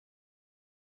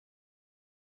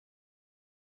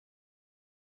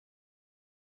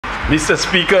Mr.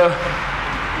 Speaker,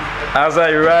 as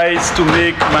I rise to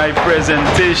make my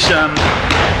presentation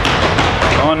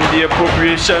on the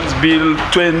Appropriations Bill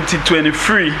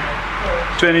 2023-2024,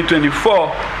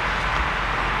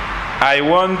 I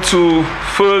want to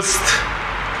first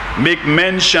make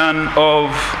mention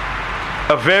of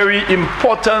a very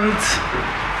important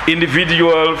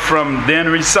individual from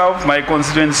Dennery South, my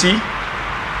constituency.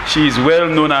 She is well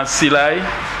known as Silai.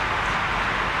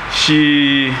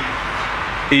 She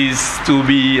is to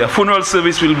be, a funeral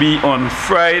service will be on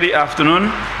Friday afternoon,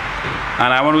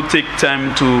 and I want to take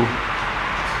time to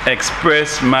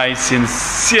express my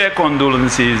sincere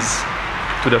condolences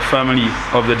to the family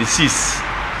of the deceased.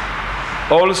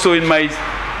 Also in my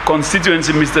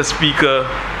constituency, Mr. Speaker,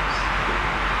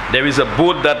 there is a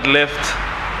boat that left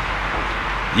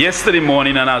yesterday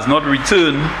morning and has not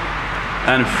returned,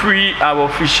 and 3 our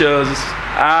officials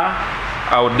are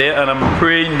out there, and I'm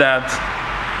praying that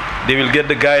they will get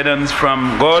the guidance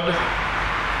from God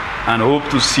and hope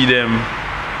to see them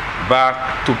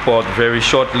back to port very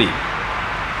shortly.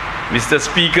 Mr.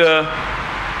 Speaker,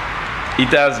 it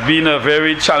has been a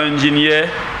very challenging year,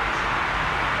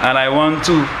 and I want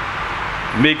to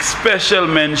make special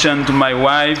mention to my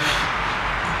wife,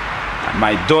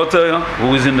 my daughter,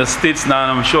 who is in the States now,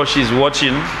 and I'm sure she's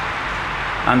watching,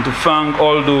 and to thank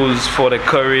all those for the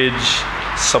courage,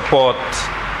 support,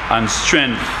 and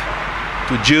strength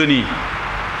to journey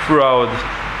throughout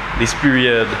this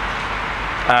period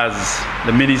as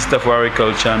the Minister for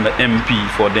Agriculture and the MP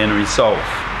for Dennery South.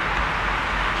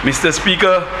 Mr.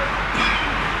 Speaker,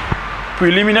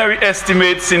 preliminary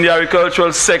estimates in the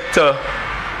agricultural sector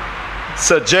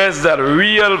suggest that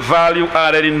real value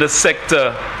added in the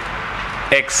sector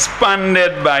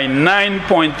expanded by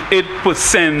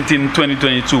 9.8% in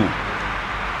 2022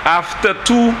 after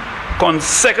 2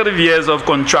 consecutive years of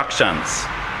contractions.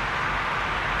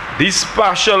 This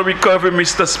partial recovery,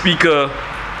 Mr. Speaker,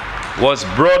 was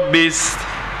broad-based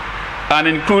and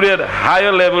included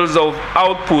higher levels of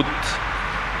output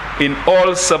in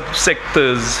all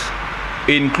subsectors,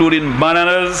 including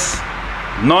bananas,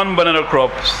 non-banana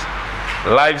crops,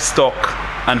 livestock,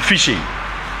 and fishing.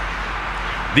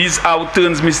 These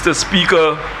outturns, Mr.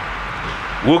 Speaker,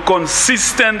 were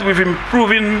consistent with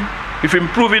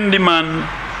improving demand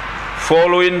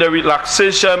following the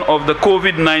relaxation of the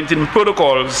COVID-19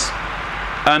 protocols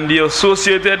and the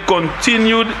associated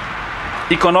continued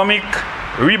economic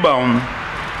rebound,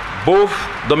 both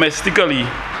domestically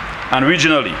and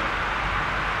regionally.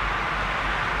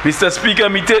 Mr. Speaker,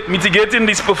 mitigating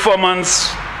this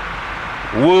performance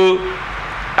were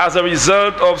as a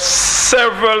result of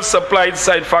several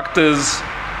supply-side factors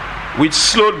which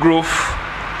slowed growth,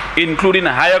 including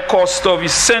higher cost of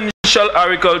essential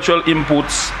agricultural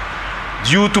inputs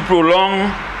due to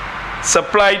prolonged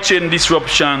supply chain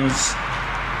disruptions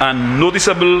and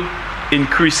noticeable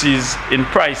increases in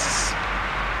prices.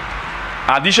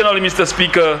 Additionally, Mr.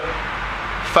 Speaker,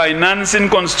 financing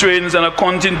constraints and a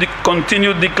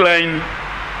continued decline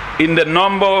in the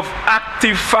number of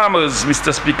active farmers,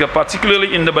 Mr. Speaker,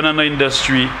 particularly in the banana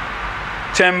industry,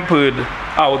 tempered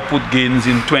output gains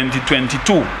in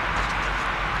 2022.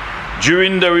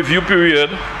 During the review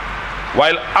period,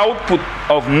 while output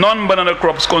of non-banana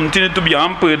crops continued to be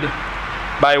hampered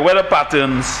by weather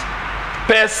patterns,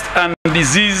 pest and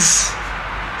disease,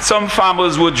 some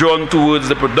farmers were drawn towards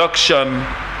the production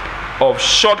of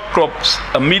short crops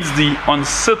amidst the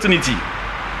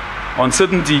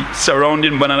uncertainty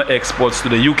surrounding banana exports to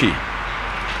the UK.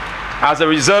 As a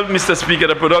result, Mr. Speaker,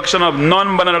 the production of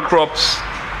non-banana crops,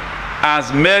 as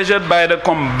measured by the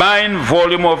combined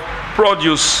volume of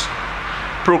produce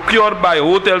procured by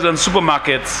hotels and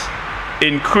supermarkets,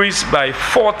 increased by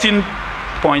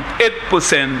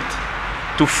 14.8%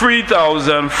 to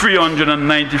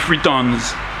 3,393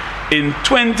 tons in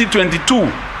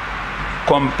 2022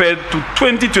 compared to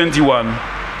 2021,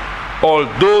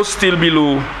 although still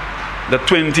below the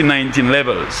 2019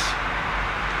 levels.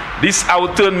 This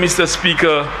outturn, Mr.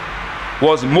 Speaker,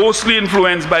 was mostly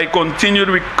influenced by continued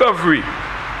recovery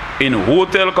in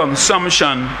hotel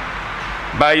consumption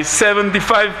by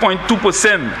 75.2%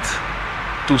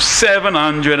 to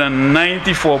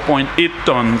 794.8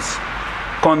 tons,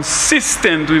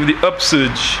 consistent with the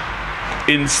upsurge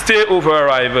in stay-over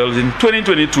arrivals in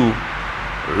 2022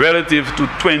 relative to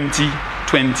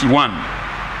 2021.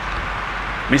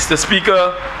 Mr.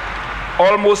 Speaker,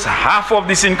 almost half of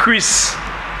this increase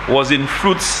was in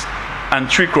fruits and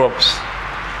tree crops,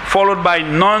 followed by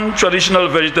non-traditional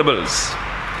vegetables.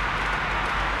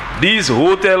 These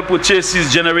hotel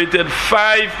purchases generated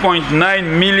 $5.9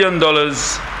 million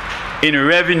in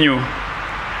revenue,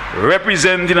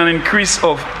 representing an increase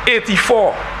of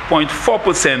 84%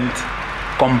 8.4%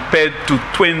 compared to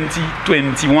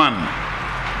 2021.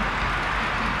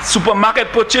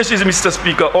 Supermarket purchases, Mr.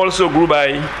 Speaker, also grew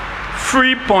by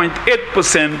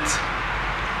 3.8%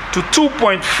 to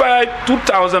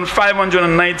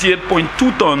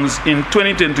 2,598.2 tons in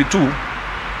 2022,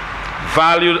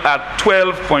 valued at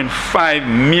 12.5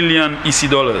 million EC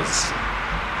dollars.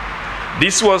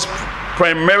 This was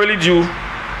primarily due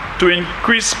to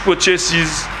increased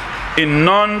purchases in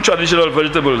non-traditional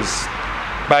vegetables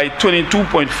by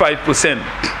 22.5%,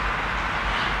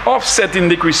 offsetting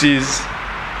decreases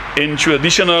in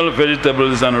traditional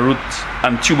vegetables and roots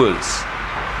and tubers.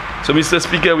 So, Mr.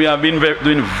 Speaker, we have been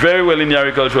doing very well in the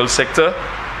agricultural sector,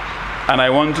 and I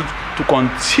want to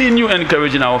continue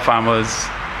encouraging our farmers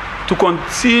to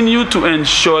continue to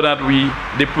ensure that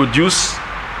they produce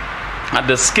at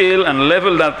the scale and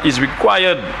level that is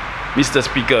required, Mr.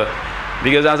 Speaker,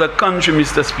 because as a country,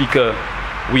 Mr. Speaker,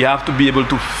 we have to be able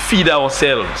to feed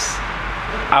ourselves.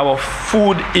 Our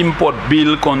food import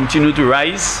bill continues to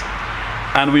rise,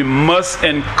 and we must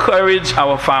encourage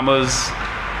our farmers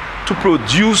to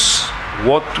produce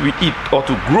what we eat, or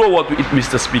to grow what we eat,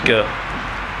 Mr. Speaker,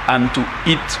 and to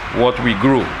eat what we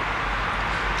grow.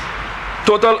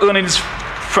 Total earnings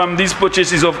from these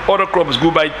purchases of other crops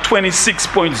grew by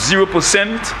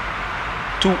 26.0%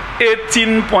 to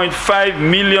 $18.5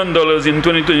 million in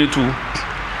 2022,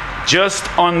 just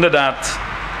under that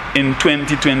in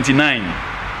 2029.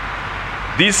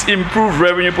 This improved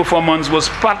revenue performance was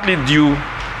partly due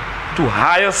to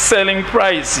higher selling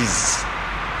prices,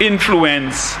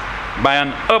 influenced by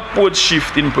an upward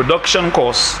shift in production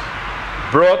costs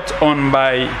brought on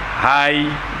by high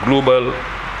global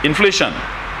inflation.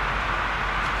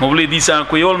 Mouble dit ça en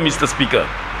créole, Mr. Speaker.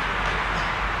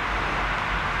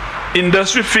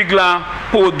 Industrie fig la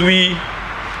produit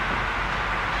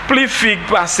plus fig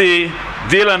passé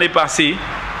dès l'année passée,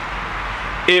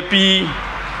 et puis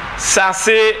ça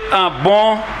c'est un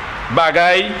bon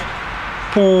bagay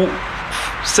pour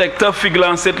secteur fig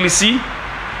la en cette ici,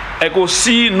 et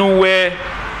aussi nous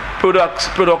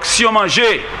production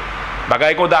manger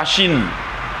bagay comme dachine,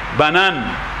 banane,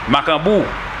 macambou,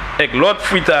 et l'autre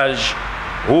fruitage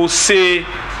haussé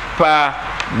par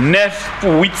 9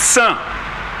 pour 800.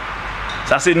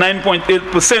 Ça c'est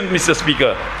 9.8%, Mr.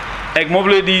 Speaker. Et moi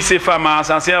je dis ces femmes,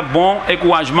 ça c'est un bon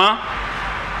encouragement.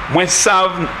 Moi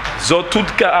savent zo tout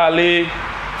qu'à aller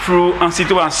en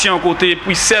situation côté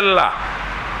puis celle-là.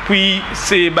 Puis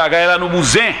ces bagages là nous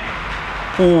besoin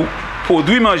pour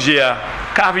produire manger à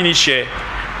venir cher.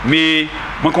 Mais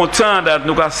moi content d'être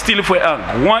nous still faire un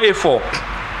grand effort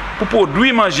pour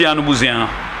produire manger à nous besoin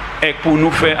et pour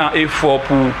nous faire un effort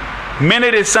pour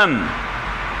mener des scènes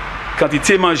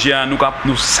quantité manger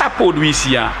nous ça produit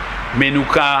ici mais nous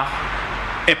ca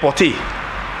importer.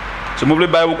 Je me voulais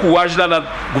bailler au courage là notre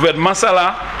gouvernement ça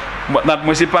là notre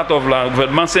moi c'est pas of là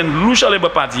gouvernement c'est Lucia les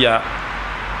parti a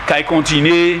qui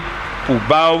continue pour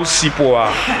ba aussi pour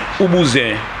ou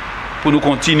besoin pour nous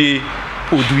continuer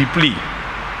produire pli.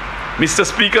 Mr.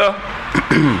 Speaker,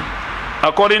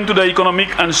 according to the Economic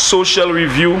and Social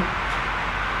Review,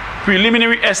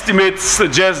 preliminary estimates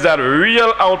suggest that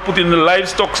real output in the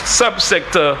livestock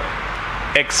subsector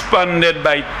expanded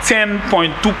by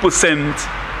 10.2%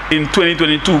 in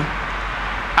 2022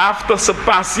 after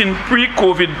surpassing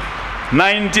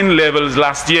pre-COVID-19 levels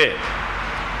last year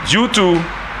due to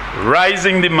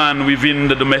rising demand within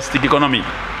the domestic economy.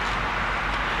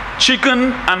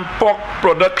 Chicken and pork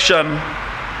production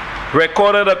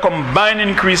recorded a combined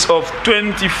increase of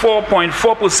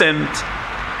 24.4%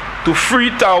 to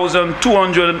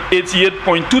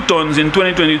 3,288.2 tons in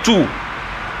 2022,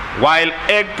 while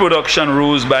egg production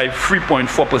rose by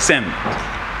 3.4%.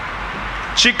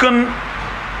 Chicken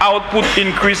output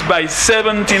increased by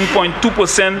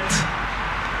 17.2%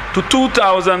 to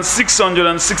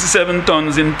 2,667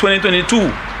 tons in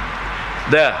 2022,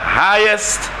 the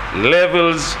highest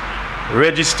levels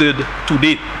registered to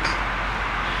date.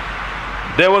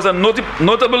 There was a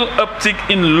notable uptick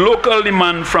in local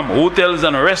demand from hotels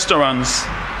and restaurants,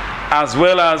 as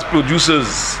well as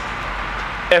producers'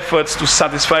 efforts to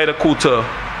satisfy the quota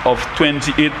of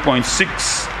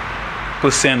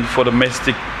 28.6% for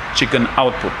domestic chicken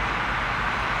output.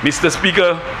 Mr.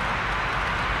 Speaker,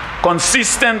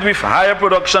 consistent with higher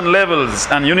production levels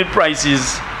and unit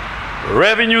prices,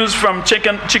 revenues from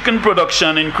chicken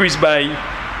production increased by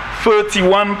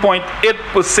 31.8%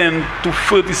 to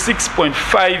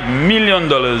 $36.5 million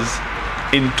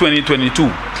in 2022.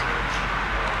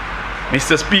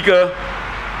 Mr. Speaker,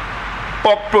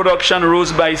 pork production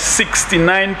rose by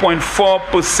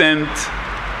 69.4%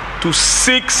 to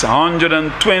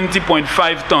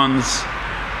 620.5 tons,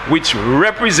 which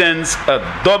represents a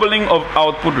doubling of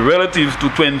output relative to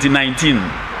 2019.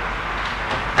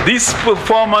 This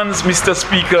performance, Mr.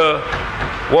 Speaker,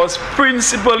 was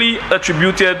principally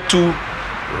attributed to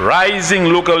rising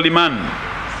local demand.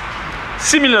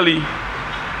 Similarly,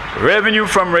 revenue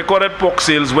from recorded pork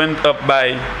sales went up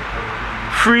by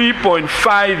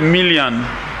 $3.5 million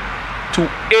to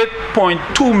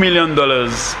 $8.2 million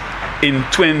in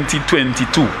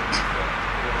 2022.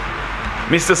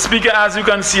 Mr. Speaker, as you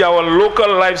can see, our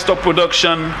local livestock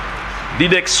production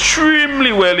did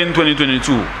extremely well in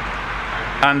 2022,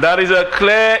 and that is a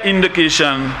clear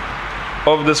indication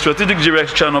of the strategic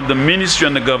direction of the ministry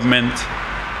and the government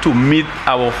to meet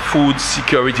our food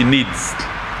security needs.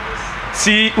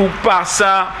 Si ou pas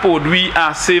ça produit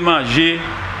assez manger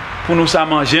pour nous ça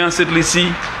manger en cette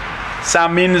ici, ça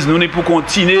means nous ne pour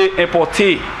continuer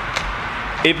importer.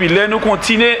 Et puis là nous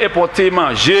continuer importer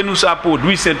manger nous ça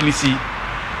produit cette ici.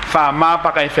 Farmer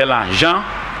pas qu'à faire l'argent.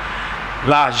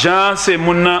 L'argent c'est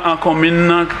moun en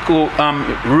commune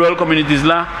rural communities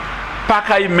là pas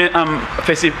qu'à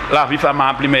faire la vie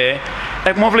farmer primaire.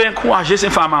 Et moi voulais encourager ces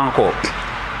farmers encore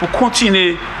pour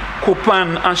continuer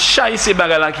comprendre en chaque ces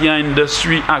bagages là qui en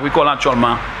industrie agricole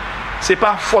actuellement. C'est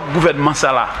pas faute gouvernement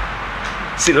ça là.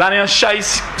 C'est là dans chaque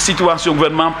situation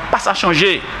gouvernement pas ça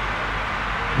changer.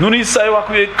 Nous ni ça va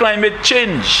créer climate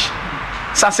change.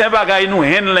 Ça c'est un bagage nous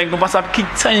handling nous pas ça qui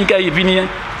tient qui venir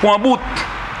pour un bout.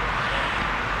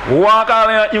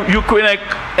 Ukraine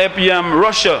et puis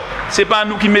Russia, c'est pas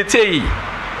nous qui mettez.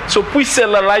 So puis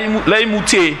celle-là là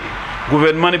muté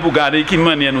gouvernement pour garder qui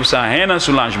manière nous ça un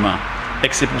soulagement. Et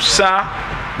c'est pour ça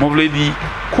moi voulais dire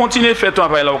continuez faire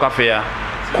travail là au café.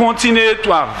 Continuez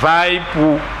travail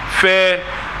pour faire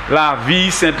la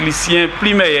vie Saint-Lucien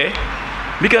plus meilleure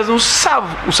parce que nous savons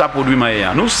où ça produit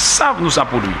meilleur. Nous savons où ça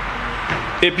produit.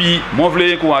 Et puis moi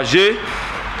voulais encourager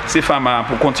ces femmes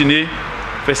pour continuer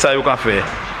faire ça au café.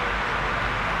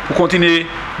 Pour continuer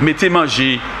mettre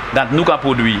manger dans nous qu'a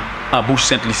produit en bouche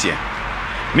Saint-Lucien.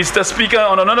 Mr. Speaker,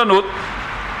 on another note,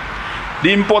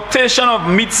 the importation of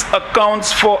meats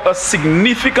accounts for a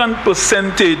significant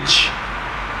percentage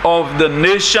of the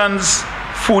nation's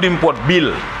food import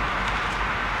bill.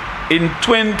 In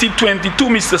 2022,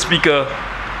 Mr. Speaker,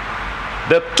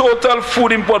 the total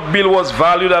food import bill was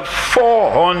valued at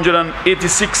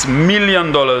 $486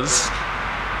 million,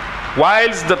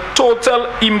 whilst the total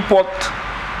import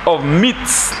of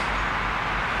meats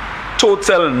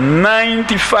total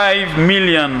 95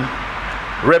 million,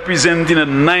 representing a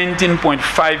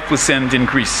 19.5%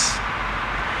 increase.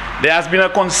 There has been a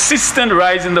consistent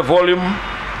rise in the volume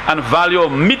and value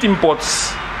of meat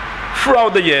imports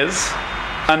throughout the years,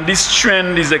 and this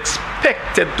trend is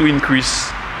expected to increase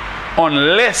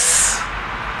unless,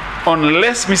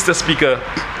 Mr. Speaker,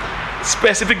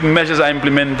 specific measures are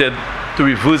implemented to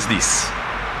reverse this.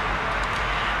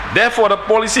 Therefore, the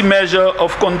policy measure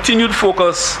of continued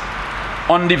focus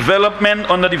on the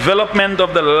development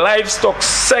of the livestock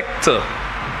sector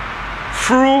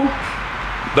through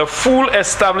the full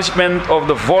establishment of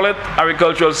the Volet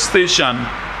Agricultural Station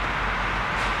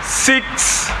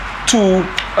seeks to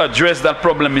address that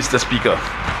problem, Mr. Speaker.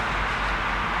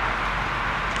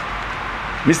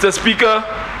 Mr. Speaker,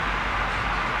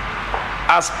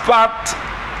 as part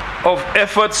of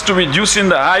efforts to reducing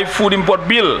the high food import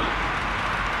bill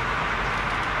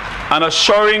and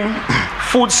assuring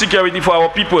food security for our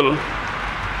people,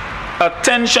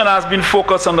 attention has been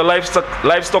focused on the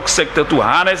livestock sector to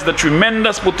harness the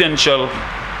tremendous potential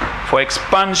for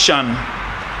expansion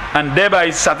and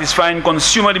thereby satisfying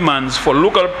consumer demands for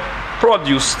local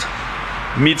produced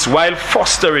meats while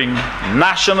fostering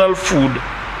national food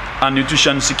and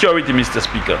nutrition security, Mr.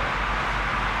 Speaker.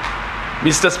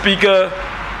 Mr. Speaker,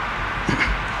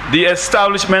 the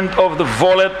establishment of the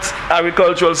Volet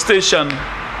Agricultural Station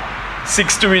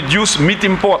seeks to reduce meat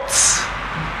imports,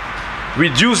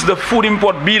 reduce the food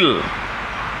import bill,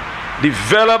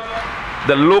 develop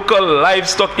the local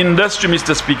livestock industry,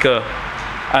 Mr. Speaker,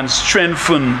 and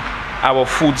strengthen our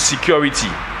food security.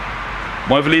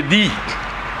 Moi, je l'ai dit,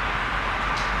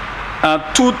 en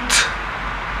tout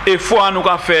effort nous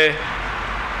avons fait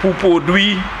pour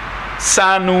produire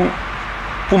ça nous,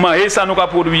 pour manger ça nous avons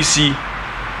produit ici,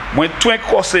 moi, tout est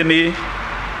concerné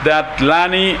that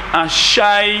l'année en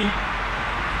chai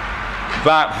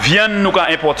va viande nous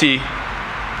avons importé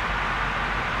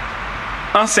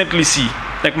en Saint-Lucie.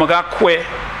 Donc, je crois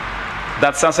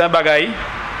que c'est un bagage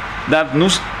that nous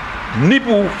ni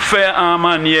pour faire en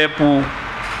manière pour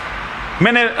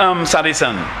mener ça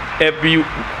descend. Et puis,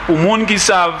 pour les gens qui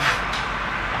savent,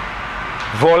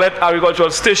 Volet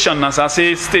Agricultural Station, ça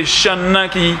c'est station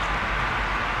qui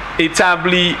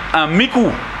établi à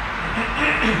Mikou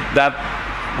that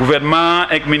gouvernement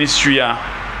et ministry a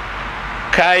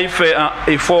fait un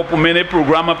effort pour mener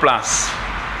programme en place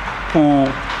pour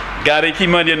garder qui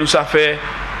m'a dit nous ça fait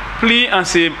plus en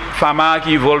ces femmes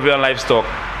qui volent vers livestock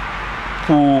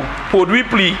pour produire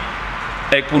plus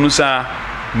et pour nous ça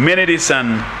mener des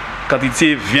scènes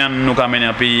quantité viande nous mener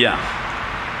en pays.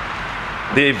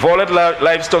 The Vollet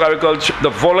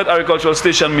Agricultural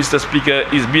Station, Mr. Speaker,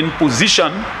 is being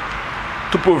positioned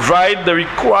to provide the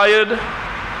required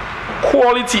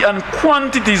quality and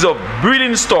quantities of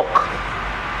breeding stock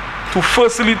to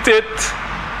facilitate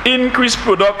increased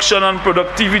production and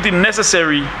productivity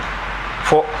necessary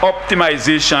for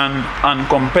optimization and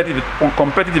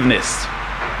competitiveness.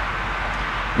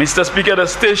 Mr. Speaker, the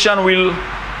station will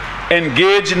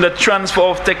engage in the transfer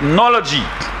of technology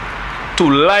to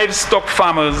livestock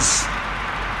farmers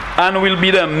and will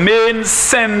be the main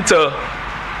center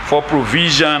for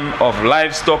provision of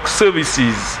livestock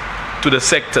services to the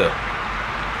sector.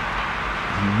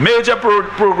 Major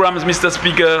programs, Mr.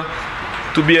 Speaker,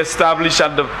 to be established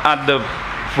at the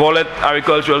Vollet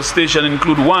Agricultural Station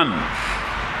include: 1.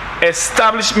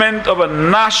 Establishment of a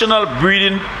national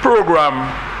breeding program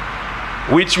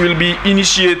which will be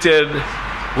initiated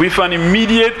with an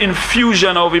immediate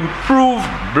infusion of improved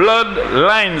blood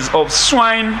lines of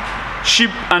swine, sheep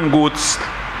and goats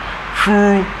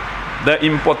through the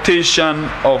importation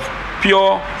of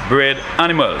pure-bred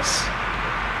animals.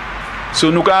 So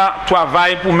nous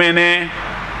travaillons pour mener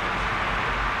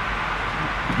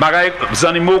des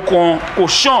animaux comme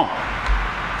cochon,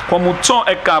 comme mouton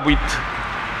et cabrit.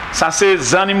 Ça c'est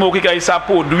des animaux qui sont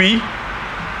produits.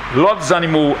 L'autre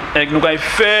animaux, nous avons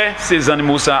fait ces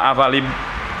animaux avaler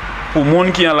pour les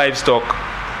gens qui ont livestock,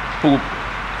 pour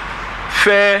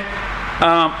faire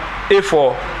un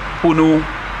effort pour nous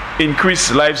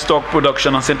increase livestock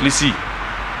production in St. Lucie.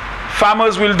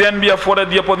 Farmers will then be afforded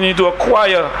the opportunity to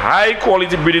acquire high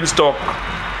quality breeding stock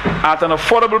at an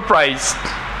affordable price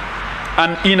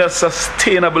and in a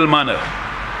sustainable manner.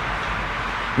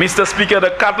 Mr. Speaker,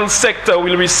 the cattle sector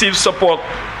will receive support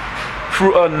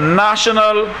through a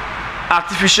national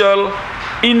artificial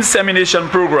insemination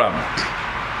program.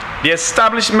 The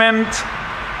establishment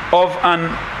of an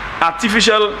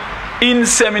artificial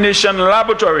insemination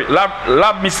laboratory,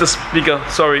 Mr. Speaker,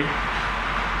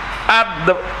 at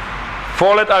the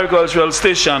Vollet Agricultural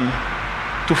Station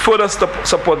to further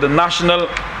support the national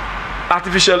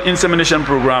artificial insemination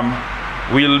program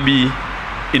will be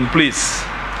in place.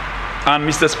 And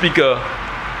Mr. Speaker,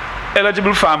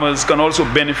 eligible farmers can also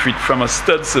benefit from a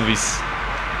stud service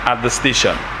at the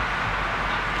station.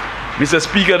 Mr.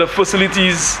 Speaker, the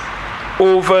facilities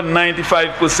over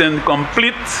 95%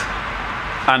 complete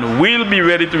and will be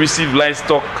ready to receive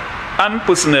livestock and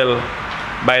personnel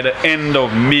by the end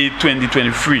of May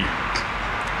 2023.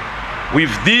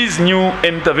 With these new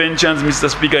interventions, Mr.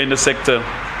 Speaker, in the sector,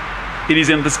 it is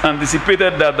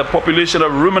anticipated that the population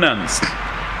of ruminants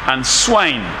and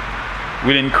swine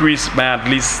will increase by at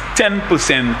least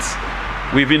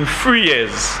 10% within 3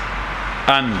 years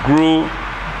and grow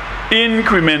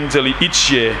incrementally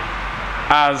each year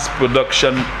as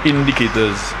production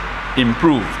indicators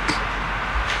improve.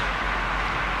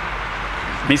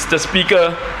 Mr.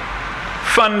 Speaker,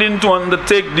 funding to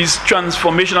undertake these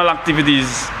transformational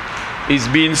activities is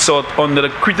being sought under the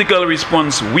critical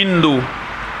response window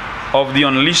of the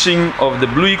Unleashing of the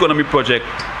Blue Economy project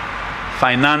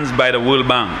financed by the World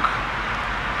Bank.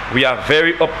 We are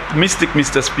very optimistic,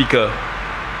 Mr. Speaker,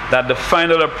 that the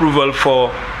final approval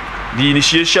for the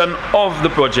initiation of the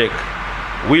project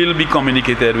will be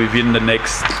communicated within the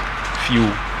next few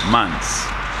months.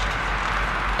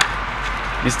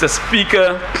 Mr.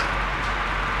 Speaker,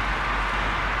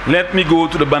 let me go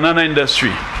to the banana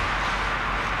industry.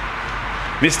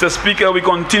 Mr. Speaker, we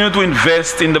continue to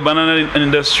invest in the banana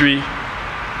industry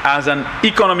as an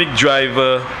economic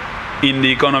driver in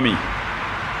the economy.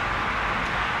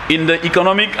 In the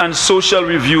Economic and Social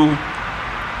Review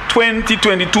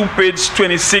 2022, page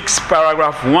 26,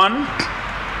 paragraph 1,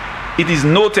 it is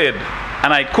noted,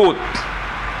 and I quote,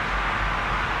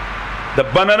 "The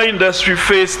banana industry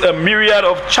faced a myriad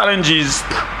of challenges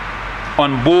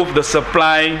on both the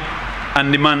supply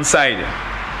and demand side."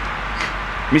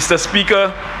 Mr.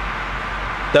 Speaker,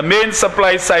 the main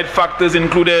supply side factors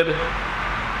included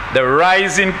the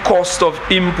rising cost of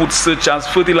inputs such as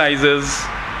fertilizers,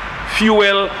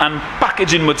 fuel, and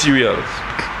packaging materials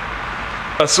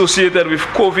associated with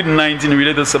COVID-19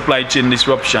 related supply chain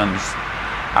disruptions,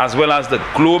 as well as the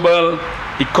global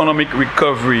economic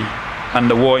recovery and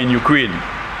the war in Ukraine.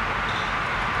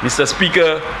 Mr.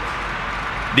 Speaker,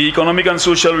 the Economic and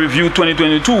Social Review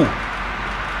 2022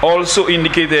 also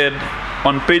indicated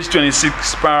on page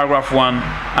 26, paragraph 1,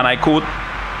 and I quote,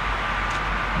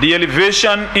 "The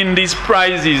elevation in these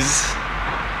prices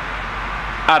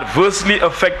adversely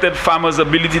affected farmers'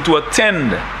 ability to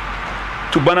attend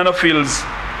to banana fields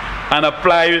and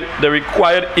apply the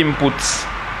required inputs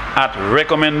at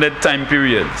recommended time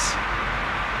periods."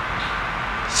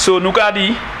 So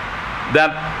Nukadi,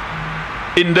 that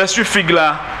industry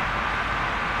figure,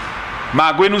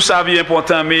 magwe nous savi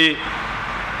important, mais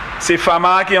c'est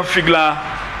farmer qui en figure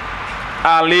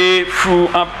aller through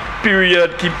a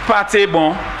period qui pas très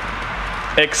bon,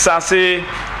 et ça c'est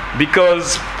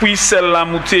because puis sel la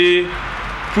mouté,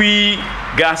 puis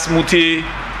gaz mouté,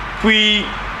 puis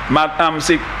madame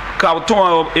c'est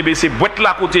carton et ben c'est boîte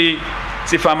là côté,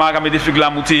 c'est farmer qui met des figures la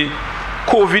mouté.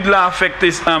 Covid l'a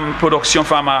affecté production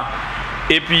pharma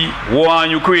et puis war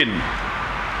in Ukraine.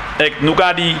 Et nous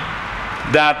avons dit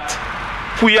that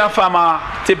pour la pharma,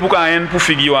 c'est pour qu'un pour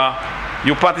figure,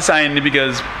 you participate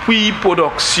because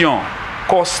pre-production,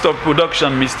 cost of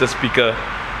production, Mr. Speaker,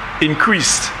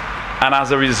 increased, and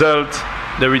as a result,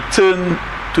 the return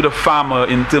to the farmer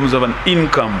in terms of an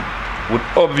income would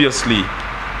obviously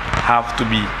have to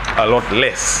be a lot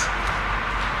less.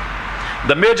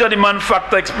 The major demand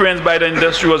factor experienced by the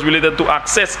industry was related to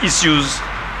access issues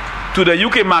to the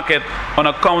UK market on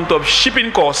account of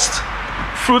shipping costs,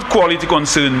 fruit quality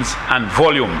concerns, and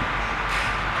volume.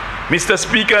 Mr.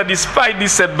 Speaker, despite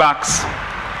these setbacks,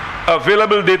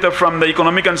 available data from the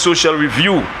Economic and Social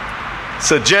Review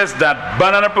suggests that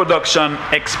banana production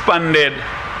expanded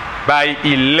by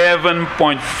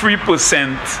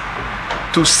 11.3%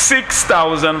 to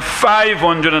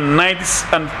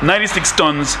 6,596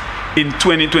 tons in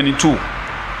 2022.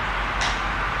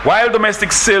 While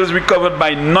domestic sales recovered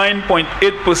by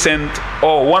 9.8%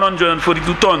 or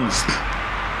 142 tons,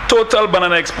 total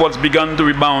banana exports began to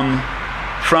rebound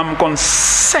from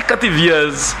consecutive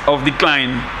years of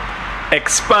decline,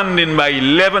 expanding by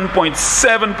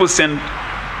 11.7%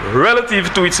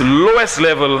 relative to its lowest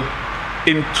level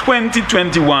in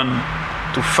 2021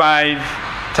 to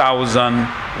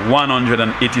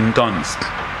 5,118 tons.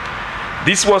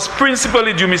 This was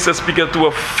principally due, Mr. Speaker, to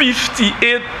a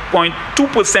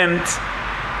 58.2%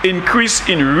 increase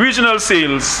in regional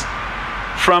sales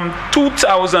from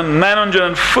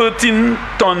 2,913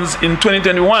 tons in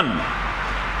 2021,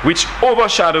 which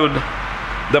overshadowed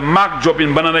the marked drop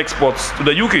in banana exports to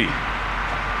the UK.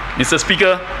 Mr.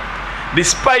 Speaker,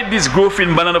 despite this growth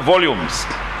in banana volumes,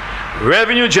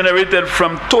 revenue generated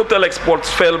from total exports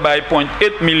fell by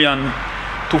 0.8 million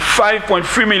to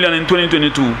 5.3 million in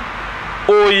 2022,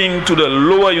 owing to the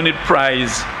lower unit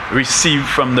price received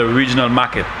from the regional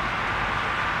market.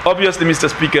 Obviously, Mr.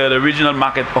 Speaker, the regional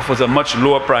market offers a much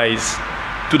lower price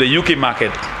to the UK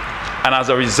market, and as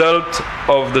a result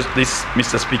of this,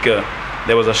 Mr. Speaker,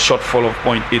 there was a shortfall of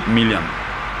 0.8 million.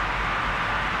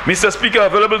 Mr. Speaker,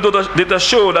 available data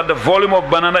show that the volume of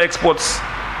banana exports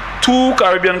to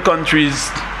Caribbean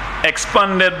countries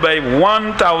expanded by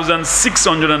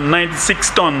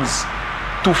 1,696 tons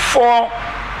to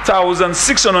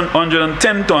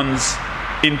 4,610 tons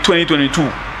in 2022.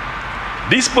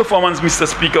 This performance, Mr.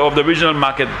 Speaker, of the regional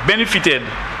market benefited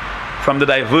from the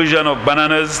diversion of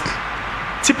bananas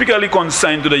typically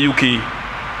consigned to the UK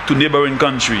to neighboring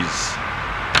countries.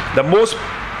 The most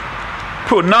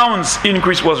pronounced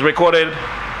increase was recorded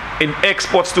in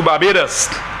exports to Barbados,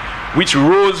 which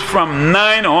rose from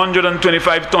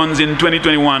 925 tons in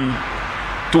 2021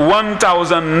 to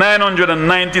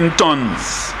 1,919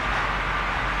 tons.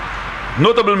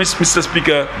 Notable, Mr.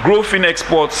 Speaker, growth in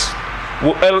exports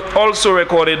were also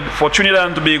recorded for Trinidad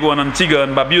and Tobago and Antigua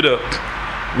and Barbuda,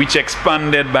 which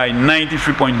expanded by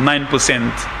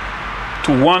 93.9%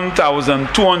 to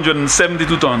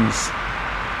 1,272 tons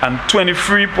and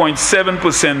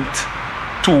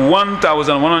 23.7% to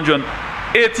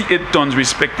 1,188 tons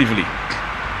respectively.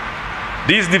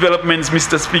 These developments,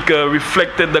 Mr. Speaker,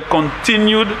 reflected the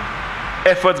continued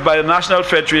efforts by the National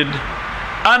Fair Trade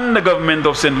and the government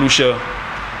of St. Lucia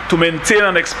to maintain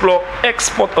and explore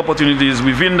export opportunities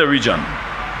within the region.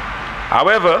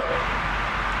 However,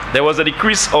 there was a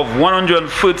decrease of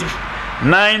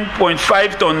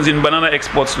 139.5 tons in banana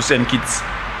exports to St. Kitts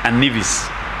and Nevis.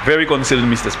 Very concerning,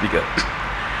 Mr. Speaker.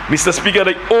 Mr. Speaker,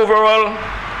 the overall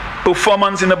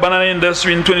performance in the banana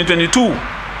industry in 2022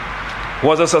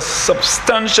 was a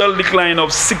substantial decline of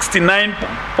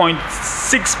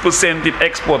 69.6% in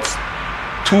exports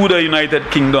to the United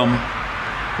Kingdom,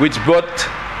 which brought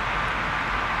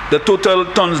the total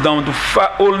tons down to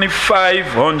only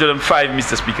 505,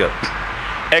 Mr. Speaker.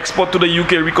 Export to the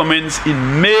UK recommenced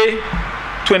in May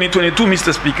 2022,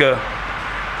 Mr. Speaker,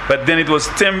 but then it was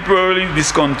temporarily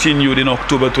discontinued in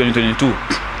October 2022.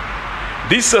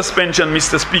 This suspension,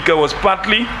 Mr. Speaker, was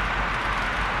partly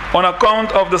on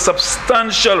account of the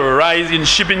substantial rise in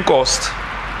shipping costs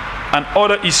and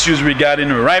other issues regarding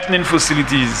ripening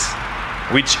facilities,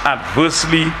 which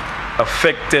adversely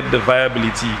affected the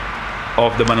viability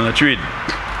of the banana trade.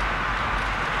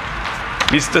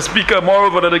 Mr. Speaker,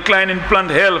 moreover, the decline in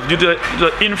plant health due to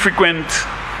the infrequent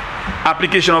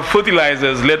application of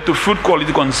fertilizers led to fruit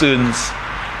quality concerns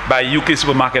by UK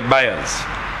supermarket buyers.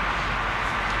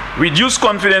 Reduced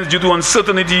confidence due to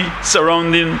uncertainty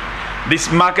surrounding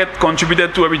this market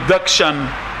contributed to a reduction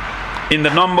in the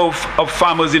number of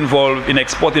farmers involved in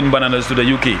exporting bananas to the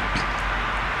UK.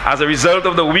 As a result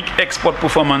of the weak export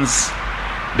performance,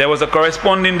 there was a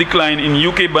corresponding decline in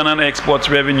UK banana exports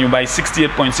revenue by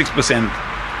 68.6%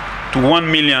 to $1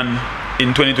 million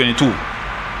in 2022.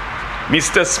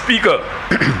 Mr. Speaker,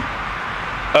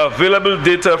 available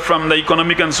data from the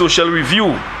Economic and Social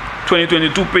Review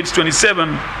 2022, page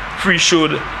 27,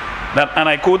 showed that, and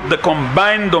I quote, the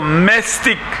combined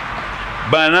domestic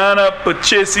banana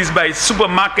purchases by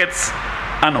supermarkets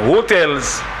and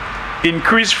hotels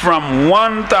increased from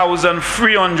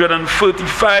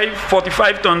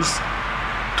 1,345 tons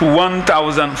to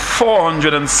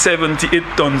 1,478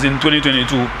 tons in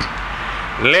 2022,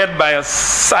 led by a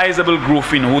sizable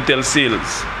growth in hotel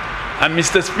sales. And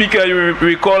Mr. Speaker, you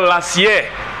recall last year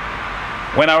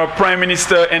when our Prime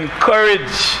Minister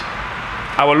encouraged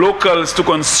our locals to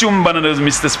consume bananas,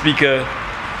 Mr. Speaker,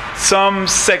 some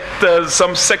sectors,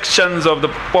 some sections of the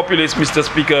populace, Mr.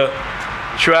 Speaker,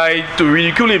 tried to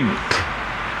ridicule him.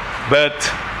 But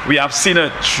we have seen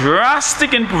a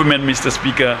drastic improvement, Mr.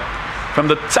 Speaker, from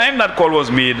the time that call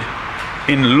was made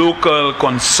in local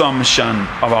consumption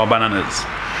of our bananas.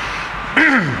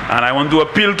 And I want to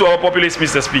appeal to our populace,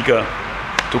 Mr. Speaker,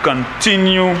 to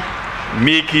continue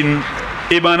making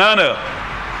a banana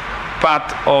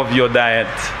part of your diet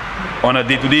on a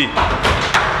day-to-day.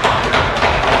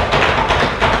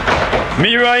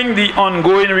 Mirroring the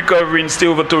ongoing recovery in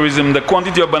stay-over tourism, the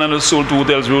quantity of bananas sold to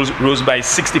hotels rose by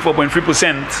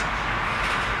 64.3%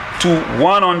 to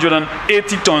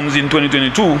 180 tons in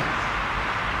 2022,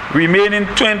 remaining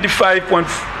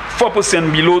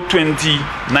 25.4% below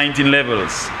 2019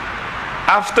 levels.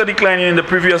 After declining in the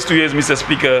previous 2 years, Mr.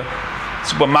 Speaker,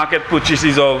 supermarket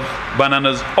purchases of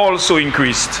bananas also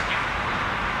increased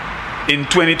in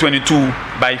 2022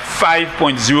 by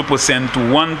 5.0% to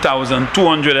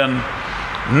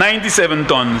 1,297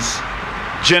 tons,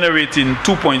 generating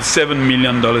 $2.7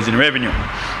 million in revenue.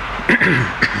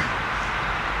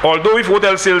 Although if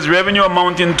hotel sales revenue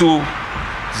amounting to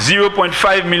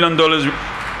 $0.5 million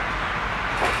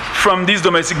from these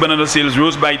domestic banana sales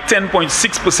rose by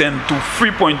 10.6% to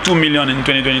 $3.2 million in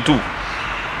 2022.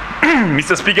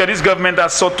 Mr. Speaker, this government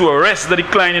has sought to arrest the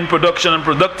decline in production and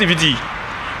productivity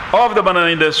of the banana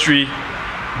industry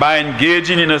by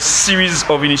engaging in a series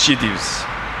of initiatives.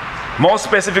 More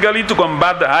specifically, to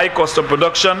combat the high cost of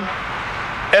production,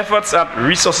 efforts at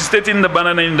resuscitating the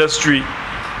banana industry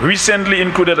recently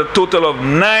included a total of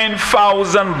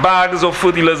 9,000 bags of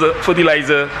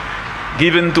fertilizer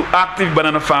given to active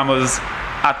banana farmers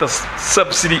at a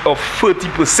subsidy of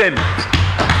 30%.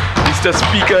 Mr.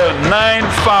 Speaker,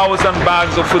 9,000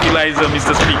 bags of fertilizer,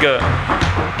 Mr. Speaker,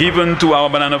 given to our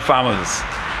banana farmers.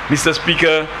 Mr.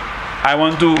 Speaker, I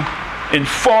want to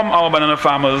inform our banana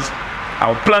farmers,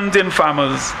 our plantain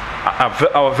farmers,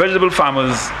 our vegetable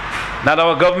farmers, that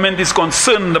our government is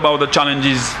concerned about the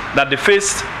challenges that they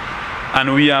faced,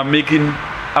 and we are making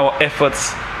our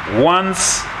efforts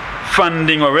once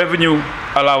funding or revenue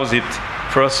allows it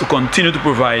for us to continue to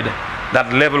provide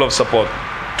that level of support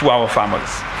to our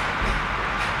farmers.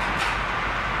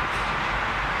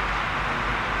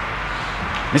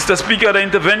 Mr. Speaker, the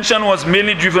intervention was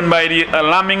mainly driven by the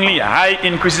alarmingly high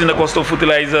increase in the cost of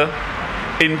fertilizer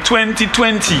in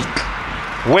 2020,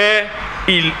 where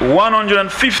a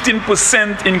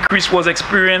 115% increase was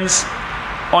experienced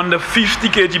on the 50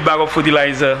 kg bag of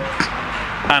fertilizer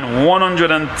and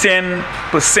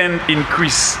 110%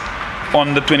 increase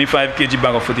on the 25 kg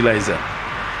bag of fertilizer.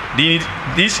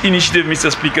 This initiative,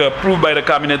 Mr. Speaker, approved by the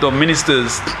Cabinet of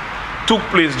Ministers, took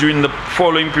place during the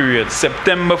following period: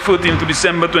 September 14th to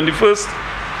December 21st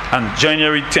and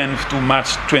January 10th to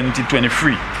March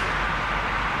 2023.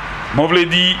 M'avle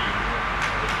dit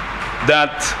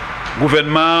that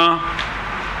gouvernement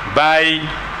bay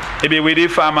des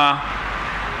farmers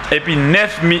et puis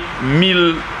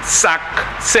 9,000 sacs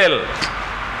sel.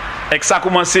 Et que ça a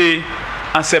commencé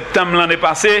en septembre l'année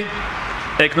passée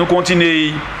et que nous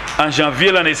continuons en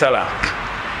janvier l'année ça là.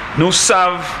 Nous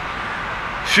savons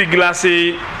figue là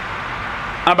c'est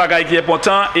un bagage qui est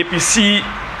important, et puis si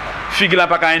figue là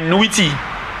pas qu'à nourriture,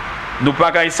 nous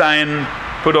pas qu'à ça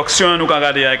production nous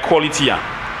regarder avec quality.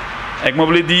 Avec moi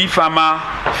voulais dire pharma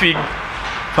fig,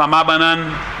 pharma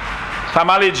banane,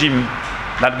 pharma légumes.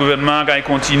 Notre gouvernement va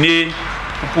continuer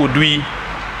pour produire.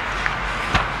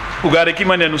 Pour garder qui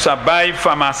manière nous ça bail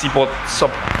pharma support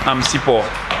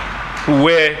pour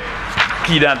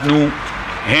qui dat nous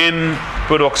une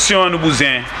production nous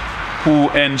besoin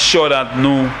pour ensure that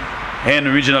nous and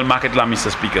regional market law, Mr.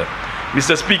 Speaker.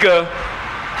 Mr. Speaker,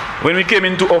 when we came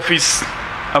into office,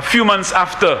 a few months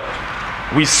after,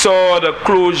 we saw the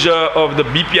closure of the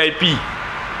BPIP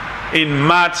in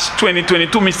March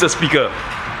 2022, Mr. Speaker.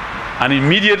 And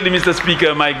immediately, Mr.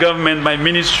 Speaker, my government, my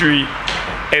ministry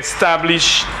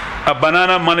established a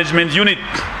banana management unit.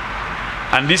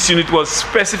 And this unit was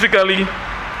specifically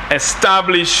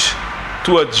established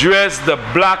to address the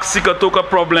black Sikatoka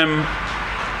problem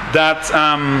that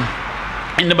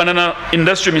in the banana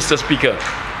industry, Mr. Speaker.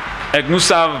 Et nous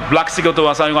savons, black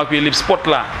Sikatoka, ça nous a créé les spots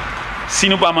là. Si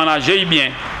nous ne pas manager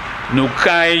bien, nous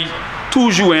avons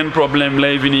toujours un problème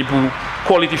là venu pour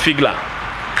quality fig là.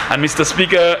 And Mr.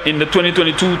 Speaker, in the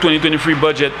 2022-2023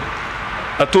 budget,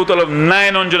 a total of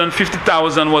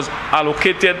 950,000 was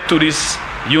allocated to this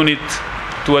unit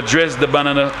to address the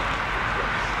banana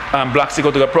black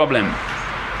Sikatoka problem.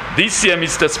 This year,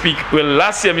 Mr. Speaker, well,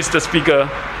 last year, Mr. Speaker,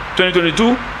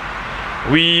 2022,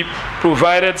 we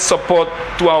provided support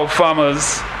to our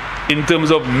farmers in terms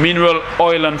of mineral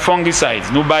oil and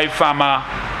fungicides. Nous buy farmer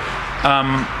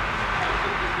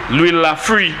l'huile la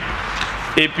free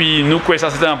et puis nous croyons que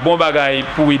c'est un bon bagage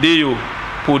pour aider yo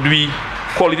produire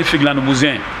quality fig là nous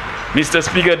besoin. Mr.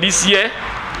 Speaker, this year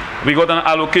we got an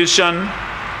allocation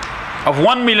of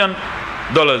 $1 million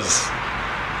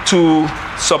to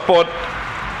support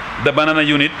the banana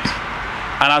unit,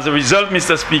 and as a result,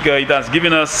 Mr. Speaker, it has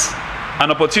given us an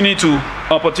opportunity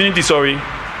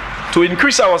to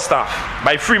increase our staff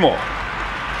by 3 more.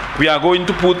 We are going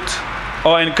to put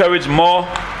or encourage more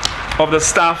of the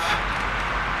staff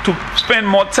to spend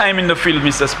more time in the field,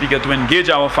 Mr. Speaker, to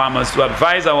engage our farmers, to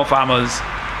advise our farmers,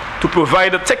 to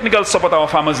provide the technical support our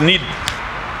farmers need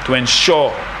to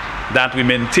ensure that we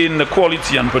maintain the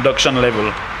quality and production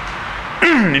level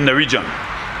in the region.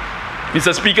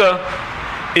 Mr. Speaker,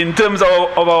 in terms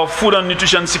of our food and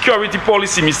nutrition security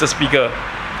policy, Mr. Speaker,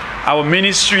 our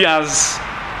ministry has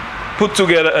put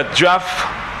together a draft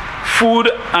food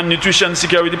and nutrition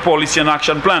security policy and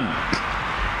action plan.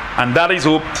 And that is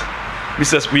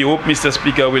we hope, Mr.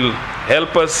 Speaker, will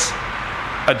help us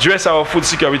address our food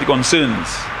security concerns.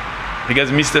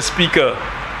 Because, Mr. Speaker,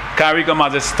 CARICOM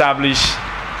has established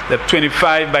the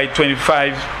 25 by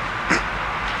 25,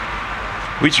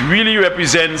 which really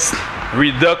represents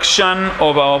reduction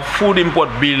of our food import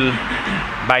bill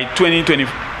by 25%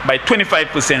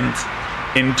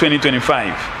 in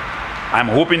 2025. I'm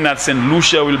hoping that St.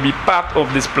 Lucia will be part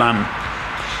of this plan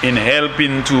in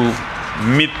helping to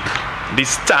meet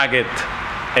this target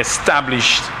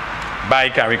established by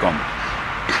CARICOM.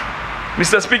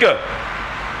 Mr. Speaker,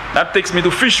 that takes me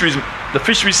to fisheries, the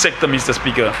fisheries sector, Mr.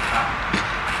 Speaker.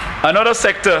 Another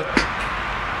sector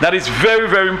that is very,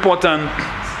 very important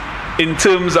in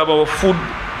terms of our food,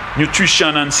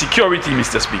 nutrition, and security,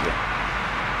 Mr. Speaker.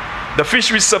 The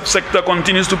fisheries subsector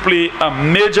continues to play a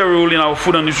major role in our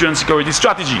food and nutrition security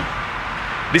strategy.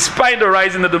 Despite the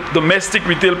rise in the domestic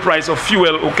retail price of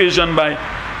fuel occasioned by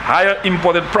higher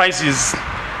imported prices,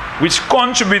 which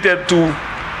contributed to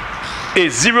a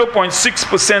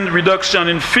 0.6% reduction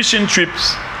in fishing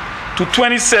trips to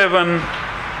 27,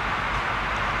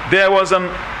 there was an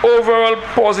overall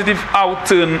positive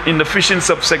outturn in the fishing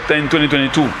subsector in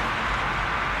 2022.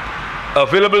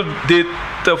 Available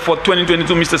data for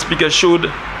 2022, Mr. Speaker, showed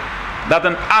that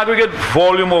an aggregate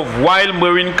volume of wild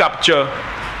marine capture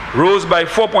rose by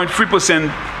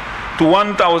 4.3% to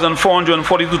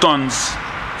 1,442 tons,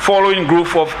 following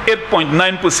growth of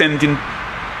 8.9% in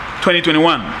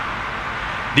 2021.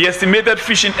 The estimated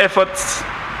fishing efforts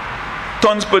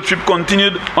tons per trip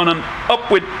continued on an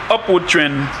upward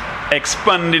trend,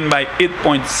 expanding by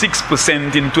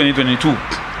 8.6% in 2022.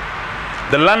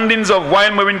 The landings of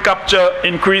wild marine capture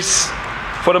increased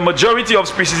for the majority of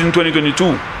species in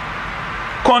 2022.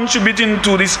 Contributing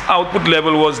to this output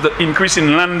level was the increase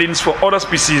in landings for other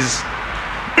species,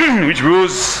 which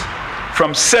rose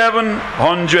from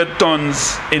 700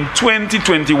 tons in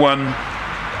 2021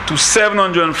 to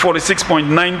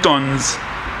 746.9 tons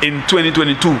in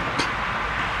 2022.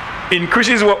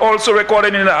 Increases were also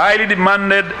recorded in the highly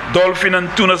demanded dolphin and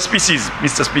tuna species,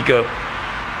 Mr. Speaker,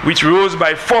 which rose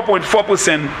by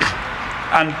 4.4%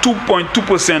 and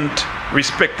 2.2%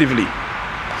 respectively.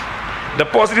 The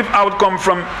positive outcome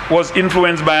was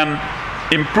influenced by an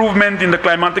improvement in the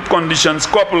climatic conditions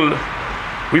coupled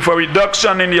with a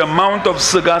reduction in the amount of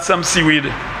sargassum seaweed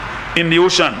in the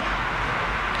ocean.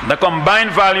 The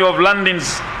combined value of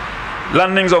landings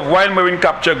of wild marine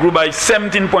capture grew by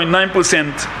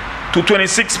 17.9% to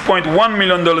 $26.1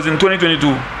 million in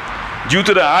 2022 due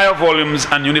to the higher volumes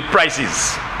and unit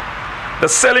prices. The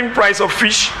selling price of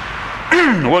fish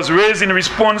was raised in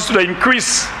response to the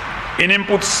increase in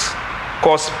inputs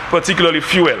costs, particularly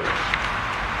fuel.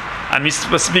 And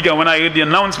Mr. Speaker, when I heard the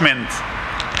announcement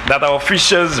that our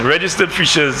fishers, registered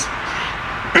fishers,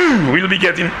 will be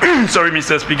getting, sorry,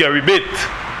 Mr. Speaker, a rebate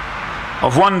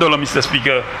of $1, Mr.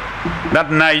 Speaker,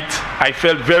 that night I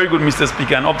felt very good, Mr.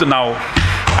 Speaker, and up to now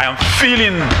I am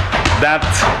feeling that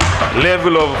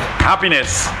level of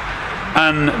happiness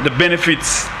and the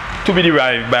benefits to be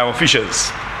derived by our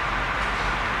fishers.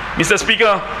 Mr.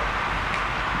 Speaker,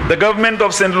 the government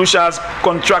of St. Lucia has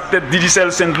contracted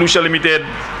Digicel St. Lucia Limited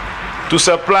to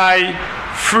supply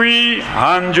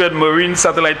 300 marine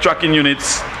satellite tracking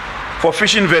units for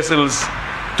fishing vessels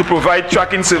to provide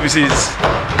tracking services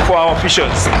for our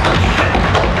fishers.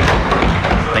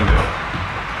 Thank you.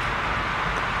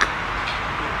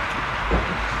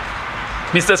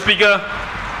 Mr. Speaker,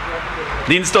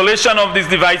 the installation of these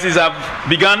devices have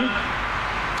begun,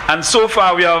 and so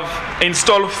far we have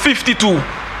installed 52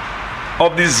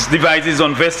 of these devices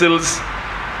on vessels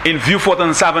in Viewfort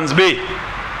and Savans Bay.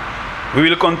 We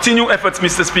will continue efforts,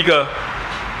 Mr. Speaker,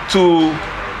 to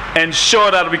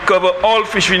ensure that we cover all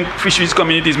fisheries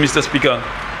communities, Mr. Speaker,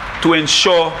 to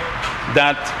ensure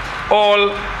that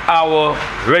all our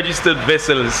registered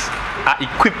vessels are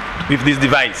equipped with this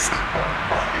device.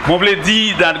 Je voulais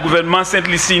dire that le gouvernement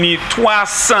Saint-Lucie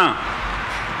 300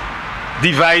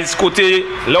 devices côté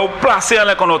là où placé en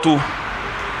l'économie.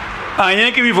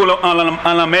 Rien qui vole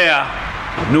en la mer,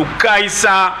 nous caille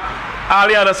ça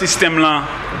aller dans le système là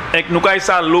et nous caille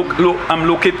ça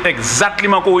loquer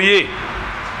exactement quoi y est.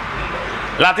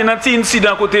 La tenanti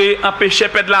incident côté empêcher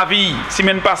perdre la vie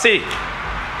semaine passée.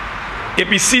 Et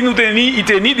puis si nous teni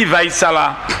device ça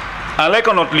là en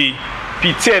l'économie,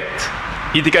 peut-être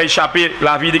il a échappé,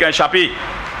 la vie a échappé.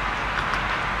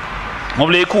 On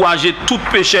voulait encourager tout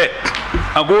pêcheur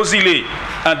en Gozilé,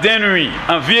 en Denui,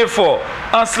 en Vieux-Fort,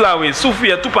 en Slawé,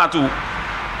 Soufia, tout partout,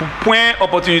 pour prendre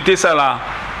l'opportunité ça là,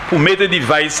 pour mettre des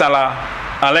devices ça là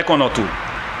en l'économie.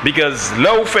 Parce que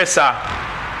là où on fait ça,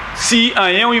 si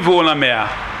un niveau dans la mer,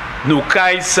 nous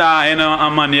caille ça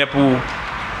en manière pour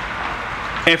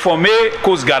informer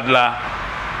Coast Guard là,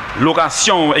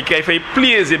 location et qui fait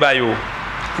plier les baillots.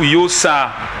 Pour yo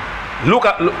ça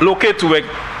loquer tout avec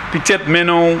peut-être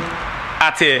maintenant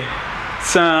à terre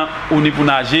sans on ni pour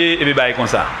nager et bien comme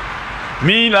ça.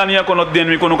 Mais là il y a qu'on autre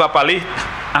dernier qu'on a parlé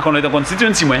qu'on est en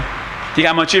constitution moi qui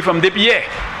a marché from depuis hier.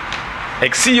 Et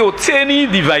si yo teni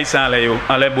device en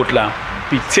les boat là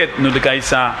peut-être nous de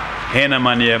ça une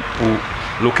manière pour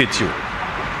loquer yo.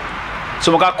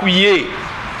 So on va couiller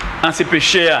en ces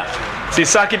pêcheurs. C'est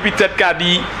ça qui peut-être qu'a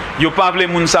dit yo pas vle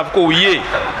moun savent couiller.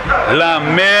 La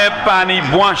mer pani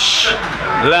blanche.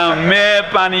 La mer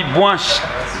pani blanche.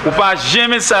 Ou pas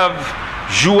jamais savent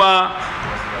jouer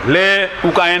les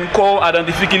ou quand un corps a dans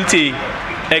difficulté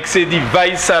avec ces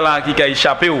devices là qui a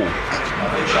échappé ou.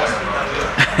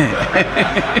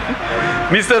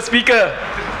 Mr. Speaker,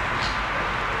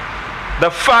 the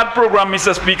FAD program,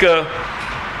 Mr. Speaker,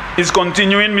 is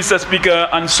continuing, Mr. Speaker,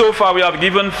 and so far we have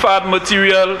given FAD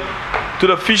material to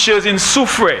the fishers in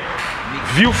Soufre,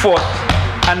 Viewfort,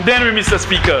 and Denry, Mr.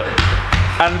 Speaker.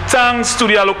 And thanks to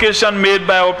the allocation made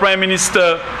by our Prime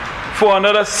Minister for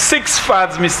another 6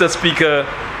 FADs, Mr. Speaker,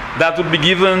 that would be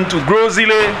given to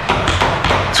Grozile,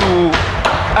 to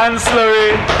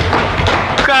Ancillary,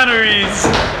 Canneries,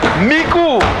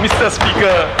 Miku, Mr.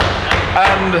 Speaker,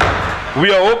 and we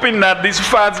are hoping that these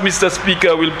FADs, Mr.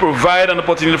 Speaker, will provide an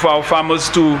opportunity for our farmers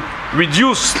to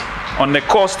reduce on the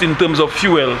cost in terms of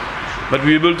fuel, but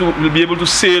we'll be able to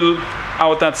sail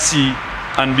out at sea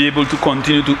and be able to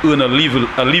continue to earn a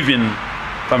living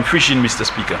from fishing, Mr.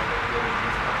 Speaker.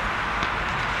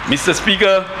 Mr.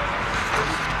 Speaker,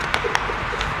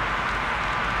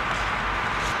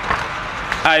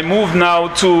 I move now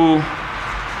to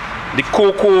the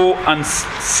cocoa and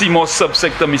CMOS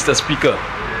subsector, Mr. Speaker.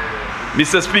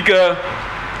 Mr. Speaker,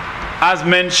 as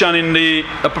mentioned in the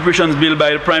appropriations bill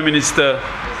by the Prime Minister,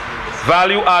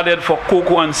 value added for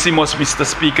cocoa and CMOS, Mr.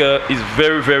 Speaker, is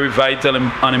very, very vital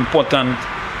and important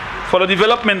for the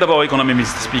development of our economy,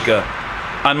 Mr. Speaker,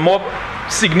 and more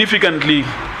significantly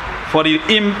for the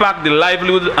impact, the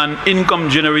livelihood and income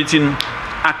generating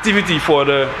activity for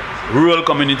the rural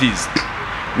communities.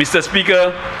 Mr.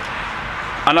 Speaker,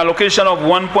 an allocation of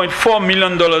 $1.4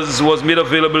 million was made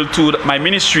available to my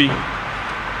ministry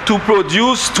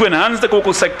to enhance the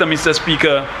cocoa sector, Mr.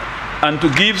 Speaker, and to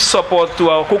give support to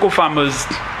our cocoa farmers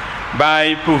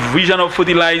by provision of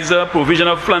fertilizer, provision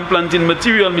of planting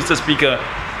material, Mr. Speaker,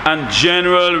 and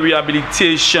general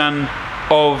rehabilitation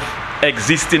of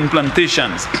existing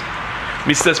plantations.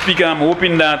 Mr. Speaker, I'm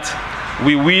hoping that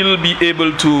we will be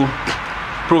able to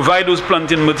provide those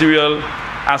planting material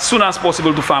as soon as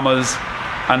possible to farmers,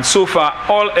 and so far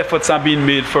all efforts are being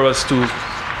made for us to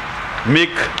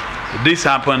make this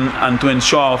happen and to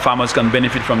ensure our farmers can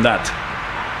benefit from that.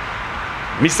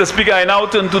 Mr. Speaker, I now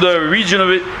turn to the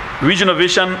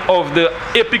regeneration of the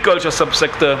apiculture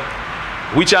subsector,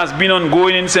 which has been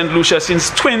ongoing in St. Lucia since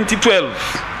 2012,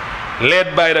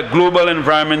 led by the Global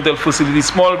Environmental Facility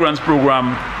Small Grants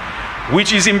Program,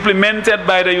 which is implemented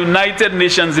by the United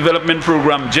Nations Development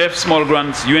Program, GEF Small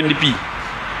Grants, UNDP,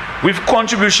 with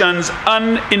contributions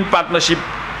and in partnership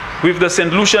with the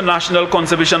St. Lucia National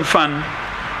Conservation Fund,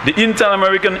 the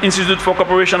Inter-American Institute for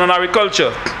Cooperation on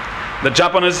Agriculture, the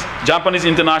Japanese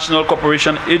International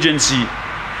Cooperation Agency,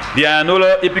 the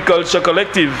Ayanola Apiculture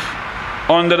Collective,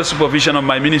 under the supervision of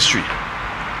my ministry.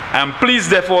 I am pleased,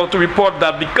 therefore, to report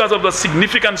that because of the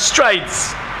significant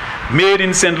strides made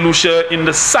in St. Lucia in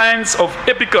the science of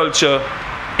apiculture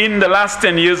in the last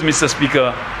 10 years, Mr.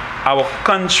 Speaker, our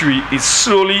country is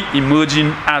slowly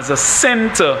emerging as a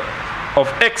center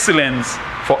of excellence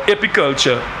for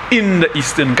apiculture in the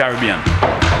Eastern Caribbean.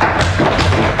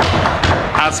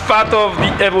 As part of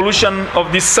the evolution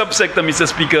of this subsector, Mr.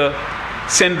 Speaker,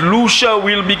 St. Lucia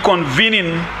will be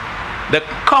convening the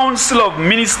Council of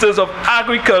Ministers of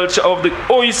Agriculture of the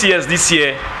OECS this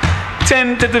year,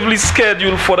 tentatively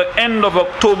scheduled for the end of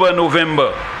October and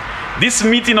November. This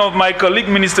meeting of my colleague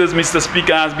ministers, Mr.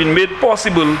 Speaker, has been made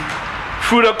possible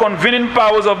through the convening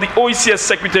powers of the OECS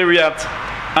Secretariat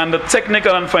and the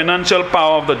technical and financial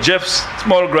power of the GEF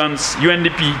Small Grants,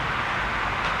 UNDP,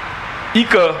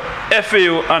 ICA,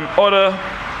 FAO, and other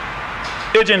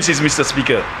agencies, Mr.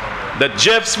 Speaker. The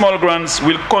GEF Small Grants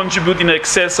will contribute in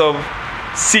excess of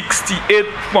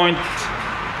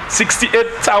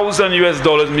 $68,000 US,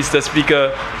 Mr.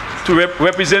 Speaker, to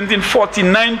representing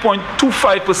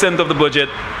 49.25% of the budget,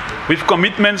 with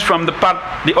commitments from the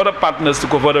other partners to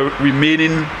cover the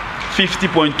remaining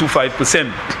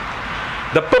 50.25%.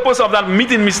 The purpose of that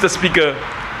meeting, Mr. Speaker,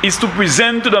 is to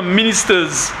present to the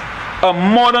ministers a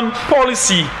modern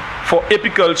policy for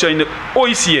apiculture in the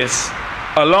OECS,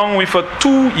 along with a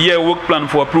 2-year work plan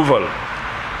for approval.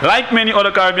 Like many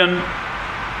other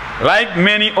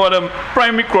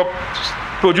primary crops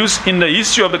produced in the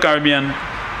history of the Caribbean,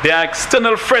 there are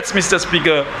external threats, Mr.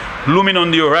 Speaker, looming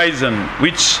on the horizon,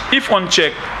 which, if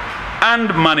unchecked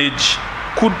and managed,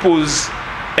 could pose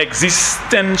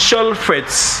existential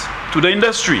threats to the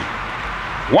industry.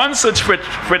 One such threat,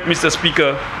 Mr.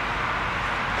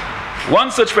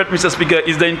 Speaker,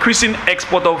 is the increasing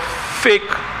export of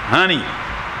fake honey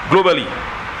globally.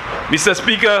 Mr.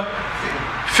 Speaker,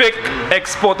 fake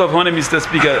export of honey, Mr.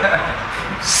 Speaker.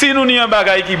 Si nous n'y a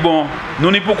bagay qui bon,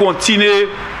 nous n'y pouvons continuer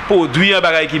produire un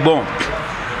bagay qui bon.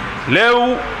 Là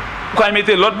où quand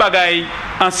mettre l'autre bagay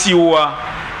en sirop,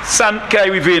 ça qui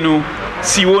arrive nous,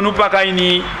 sirop nous pas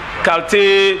ni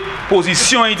qualité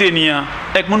position itenia,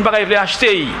 et moun pas veut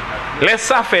acheter. Laisse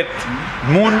ça fait,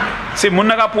 moun c'est moun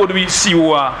n'a produit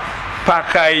sirop pas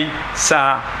kay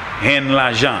ça hen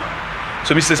l'argent.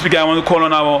 So Mr. Speaker, I want to call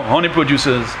on our honey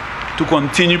producers to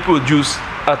continue to produce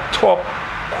a top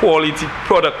quality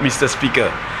product, Mr.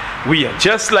 Speaker. We are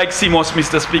just like CMOS,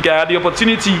 Mr. Speaker. I had the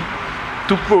opportunity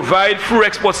to provide through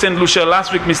Export St. Lucia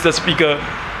last week, Mr. Speaker,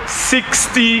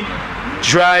 60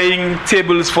 drying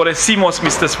tables for the CMOS,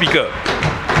 Mr. Speaker.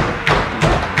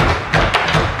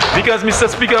 Because, Mr.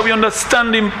 Speaker, we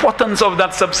understand the importance of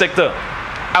that subsector.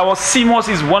 Our CMOS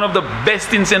is one of the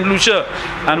best in St. Lucia,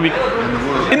 and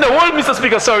in the world, Mr.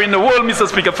 Speaker, sorry, in the world, Mr.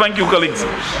 Speaker, thank you, colleagues.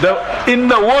 In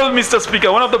the world, Mr.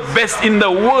 Speaker, one of the best in the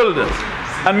world.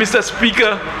 And Mr.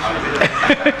 Speaker,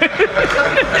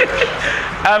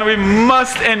 and we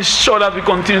must ensure that we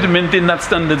continue to maintain that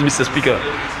standard, Mr. Speaker.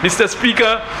 Mr.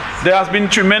 Speaker, there has been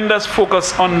tremendous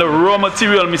focus on the raw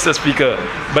material, Mr. Speaker,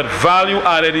 but value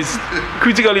added is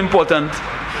critically important.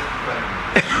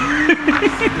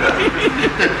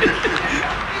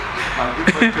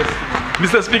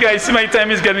 Mr. Speaker, I see my time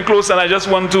is getting close, and I just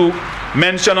want to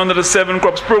mention under the 7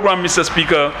 Crops program, Mr.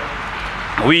 Speaker,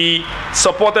 we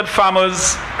supported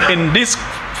farmers in this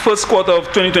first quarter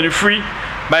of 2023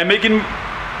 by making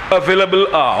available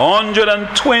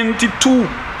 122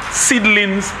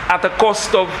 seedlings at a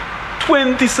cost of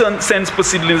 20 cents per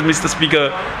seedlings, Mr.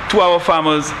 Speaker, to our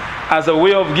farmers as a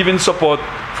way of giving support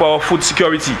for our food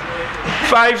security.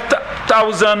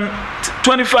 5,000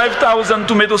 25,000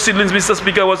 tomato seedlings, Mr.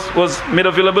 Speaker, was made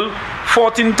available.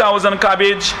 14,000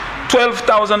 cabbage,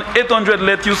 12,800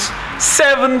 lettuce,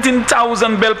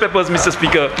 17,000 bell peppers, Mr.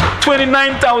 Speaker,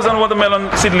 29,000 watermelon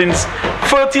seedlings,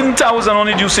 13,000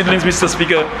 honeydew seedlings, Mr.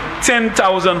 Speaker,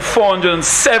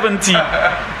 10,470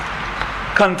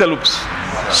 cantaloupes.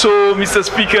 So, Mr.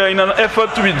 Speaker, in an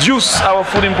effort to reduce our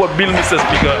food import bill, Mr.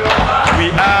 Speaker,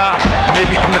 we are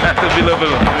making that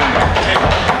available.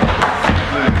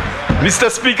 Mr.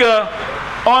 Speaker,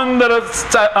 under the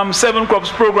 7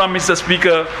 Crops program, Mr.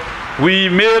 Speaker, we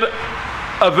made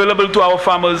available to our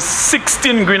farmers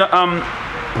 16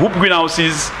 hoop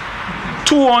greenhouses,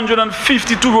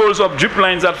 252 rolls of drip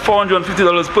lines at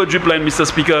 $450 per drip line, Mr.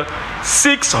 Speaker,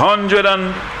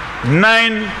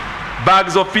 609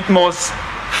 bags of peat moss,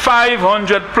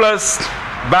 500 plus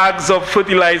bags of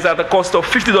fertilizer at a cost of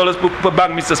 $50 per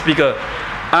bag, Mr. Speaker.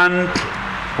 And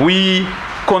we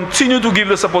continue to give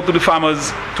the support to the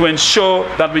farmers to ensure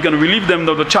that we can relieve them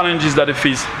of the challenges that they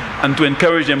face and to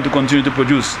encourage them to continue to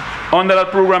produce. Under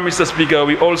that program, Mr. Speaker,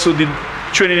 we also did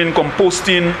training in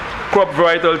composting, crop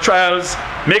varietal trials,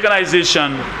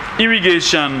 mechanization,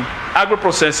 irrigation,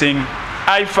 agro-processing,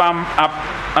 I-farm app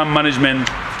and management,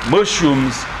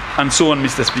 mushrooms, and so on,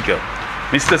 Mr. Speaker.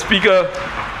 Mr. Speaker,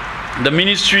 the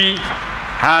ministry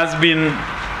has been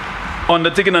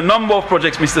undertaking a number of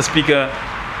projects, Mr. Speaker,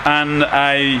 and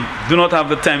I do not have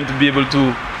the time to be able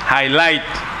to highlight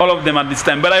all of them at this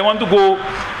time. But I want to go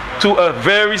to a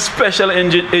very special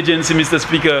agency, Mr.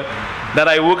 Speaker, that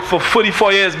I worked for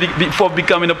 44 years before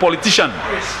becoming a politician.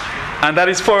 And that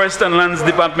is Forest and Lands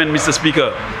Department, Mr.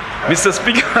 Speaker. Mr.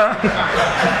 Speaker,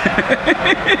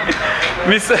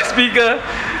 Mr. Speaker,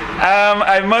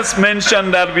 I must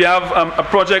mention that we have a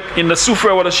project in the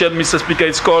Soufrière watershed, Mr. Speaker.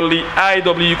 It's called the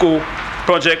IWECO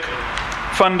project,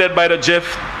 funded by the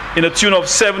Jeff in a tune of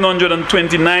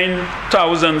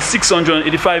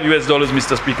 $729,685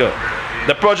 Mr. Speaker.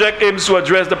 The project aims to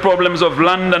address the problems of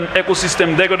land and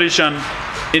ecosystem degradation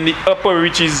in the upper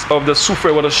reaches of the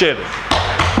Soufrière watershed.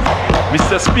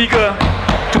 Mr. Speaker,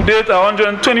 to date,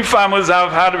 120 farmers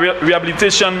have had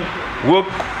rehabilitation work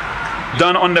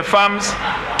done on the farms,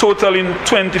 totaling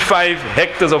 25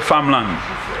 hectares of farmland.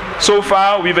 So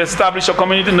far, we've established a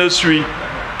community nursery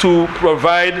to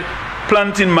provide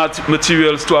planting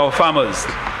materials to our farmers.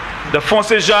 The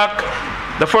Fonsejac,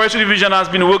 the Forestry Division, has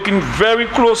been working very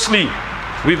closely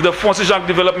with the Fonsejac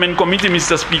Development Committee,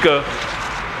 Mr. Speaker,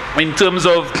 in terms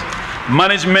of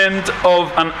management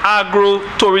of an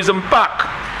agro-tourism park.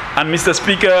 And Mr.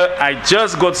 Speaker, I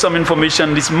just got some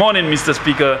information this morning, Mr.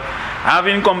 Speaker,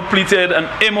 having completed an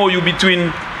MOU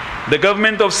between the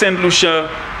government of St. Lucia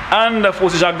and the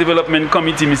Fonsejac Development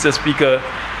Committee, Mr. Speaker,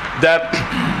 that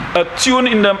a tune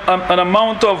in an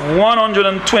amount of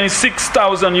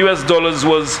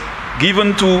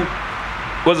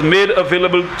 $126,000 was made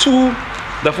available to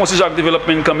the Fonsejac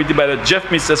Development Committee by the Jeff,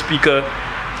 Mr. Speaker,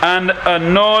 and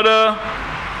another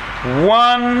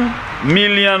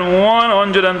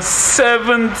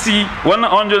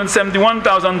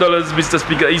 $1,171,000, Mr.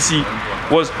 Speaker, EC,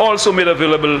 was also made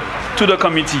available to the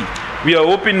committee. We are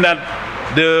hoping that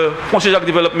the Fonsejac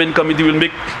Development Committee will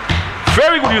make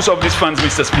very good use of these funds,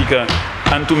 Mr. Speaker,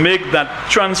 and to make that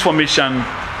transformation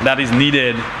that is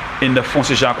needed in the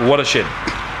Fonsejac watershed.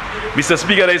 Mr.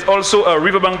 Speaker, there is also a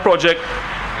riverbank project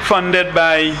funded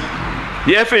by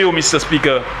the FAO, Mr.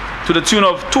 Speaker, to the tune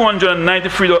of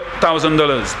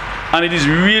 $293,000, and it is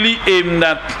really aimed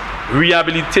at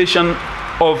rehabilitation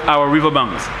of our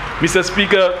riverbanks. Mr.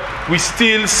 Speaker, we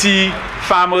still see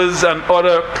farmers and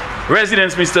other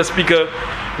residents, Mr. Speaker,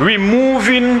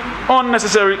 removing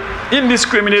unnecessary,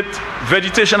 indiscriminate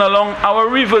vegetation along our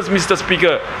rivers, Mr.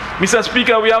 Speaker. Mr.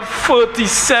 Speaker, we have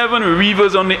 37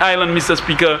 rivers on the island, Mr.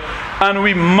 Speaker, and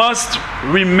we must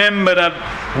remember that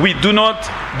we do not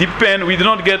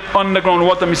get underground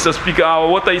water, Mr. Speaker. Our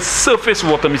water is surface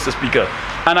water, Mr. Speaker.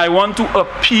 And I want to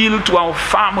appeal to our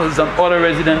farmers and other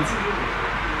residents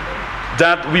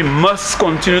that we must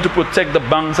continue to protect the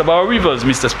banks of our rivers,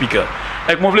 Mr. Speaker.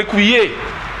 Ek mo vle kouye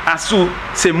asou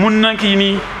se moun nan ki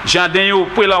ni jardin yo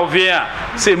pou la ouvier,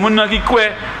 se moun nan ki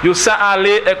kwe yo sa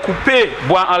ale e coupe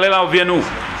bois ale la ouvier nous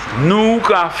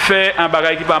ka fait un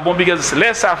bagay qui pas bon because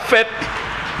laisse ça fait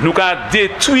nous ka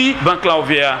détruit banque la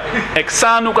ouvier et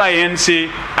ça nous ka yen c'est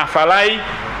a falay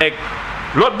et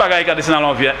l'autre bagay qui descend dans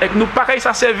l'ouvier et nous pas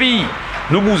ça servir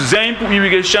nous besoin pour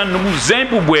irrigation nous besoin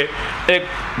pour boire et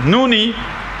nous ni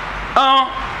en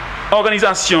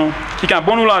organisation qui a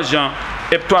bon nous l'argent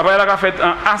et travail la fait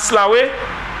en Aslawe,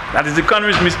 that is the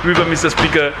country's river, Mr.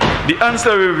 Speaker, the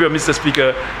Aslawe River, Mr.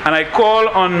 Speaker, and I call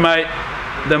on my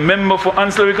the member for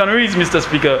Ancillary Canaries, Mr.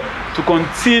 Speaker, to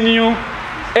continue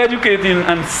educating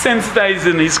and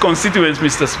sensitizing his constituents,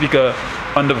 Mr. Speaker,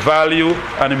 on the value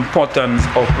and importance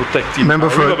of protecting Member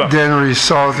for Dennery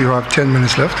South, you have 10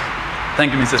 minutes left.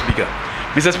 Thank you, Mr. Speaker.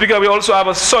 Mr. Speaker, we also have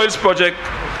a soils project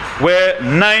where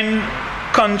 9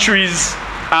 countries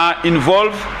are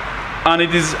involved, and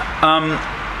it is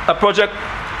a project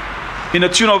in the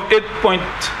tune of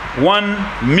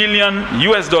 $8.1 million,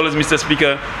 Mr.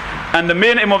 Speaker. And the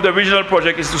main aim of the regional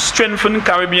project is to strengthen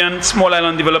Caribbean small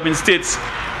island developing states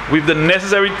with the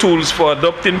necessary tools for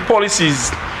adopting policies,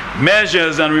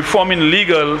 measures, and reforming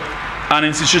legal and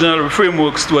institutional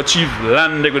frameworks to achieve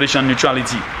land degradation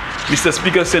neutrality. Mr.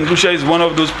 Speaker, St. Lucia is one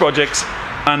of those projects,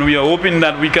 and we are hoping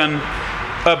that we can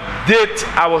update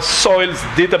our soils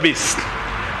database.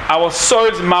 Our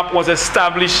soils map was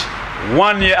established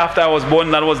 1 year after I was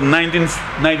born. That was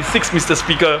 1996, Mr.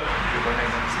 Speaker.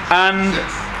 And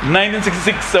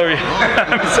 1966, sorry.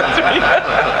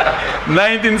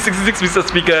 1966, Mr.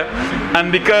 Speaker.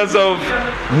 And because of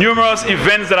numerous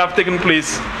events that have taken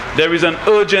place, there is an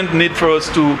urgent need for us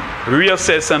to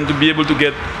reassess and to be able to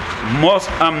get more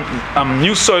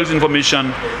new soils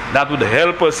information that would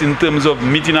help us in terms of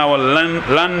meeting our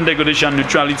land degradation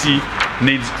neutrality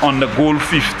needs on the goal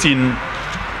 15,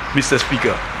 Mr.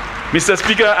 Speaker. Mr.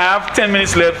 Speaker, I have 10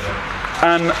 minutes left,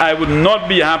 and I would not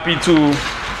be happy to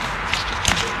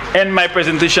end my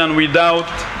presentation without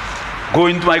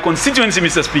going to my constituency,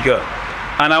 Mr. Speaker.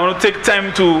 And I want to take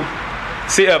time to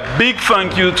say a big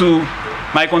thank you to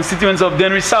my constituents of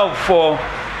Dennery South for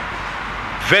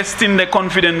vesting their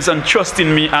confidence and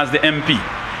trusting me as the MP.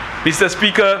 Mr.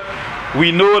 Speaker,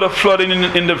 we know the flooding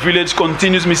in the village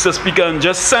continues, Mr. Speaker, and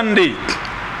just Sunday,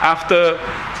 after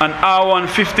an hour and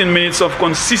 15 minutes of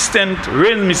consistent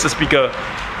rain, Mr. Speaker,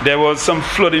 there was some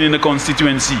flooding in the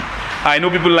constituency. I know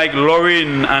people like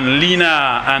Lauren and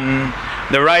Lena and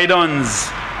the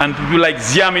Rydons and people like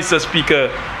Zia, Mr. Speaker.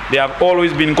 They have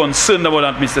always been concerned about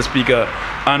that, Mr. Speaker,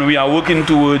 and we are working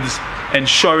towards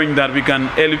ensuring that we can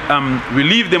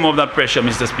relieve them of that pressure,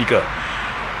 Mr. Speaker.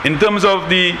 In terms of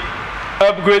the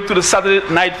upgrade to the Saturday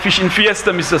night fishing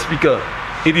fiesta, Mr. Speaker,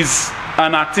 it is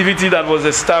an activity that was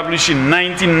established in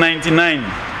 1999,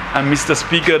 and Mr.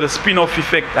 Speaker, the spin-off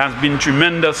effect has been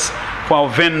tremendous for our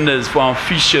vendors, for our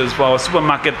fishers, for our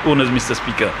supermarket owners, Mr.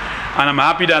 Speaker. And I'm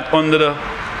happy that under the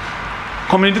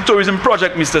Community Tourism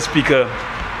Project, Mr. Speaker,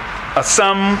 a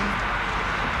sum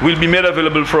will be made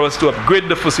available for us to upgrade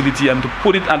the facility and to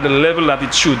put it at the level that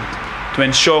it should, to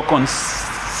ensure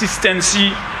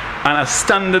consistency and a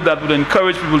standard that would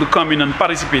encourage people to come in and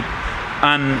participate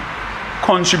and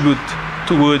contribute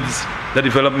towards the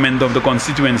development of the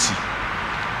constituency.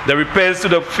 The repairs to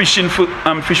the fishery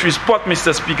spot,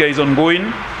 Mr. Speaker, is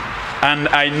ongoing, and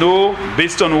I know,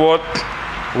 based on what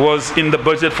was in the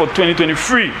budget for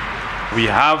 2023, we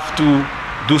have to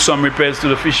do some repairs to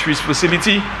the fisheries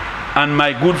facility. And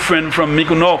my good friend from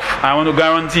Mico North, I want to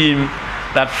guarantee him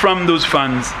that from those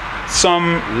funds,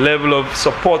 some level of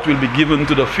support will be given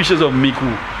to the fishers of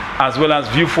Mico, as well as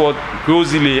Viewfort,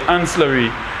 Grosley, Ancillary,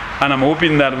 and I'm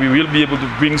hoping that we will be able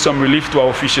to bring some relief to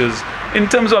our fishers in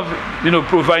terms of,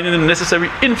 providing the necessary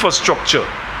infrastructure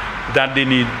that they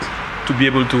need to be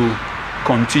able to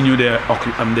continue their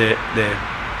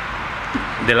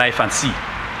life at sea.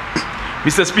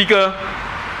 Mr. Speaker,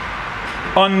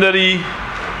 under the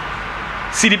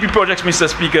CDP projects, Mr.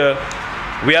 Speaker,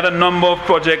 we had a number of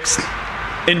projects,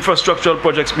 infrastructural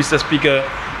projects, Mr. Speaker,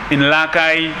 in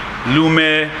Lakai,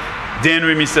 Lume,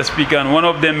 Dennery, Mr. Speaker, and one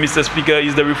of them, Mr. Speaker,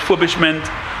 is the refurbishment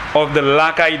of the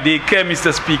Lakai daycare,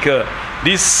 Mr. Speaker.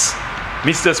 This,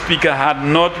 Mr. Speaker,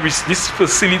 this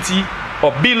facility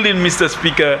or building, Mr.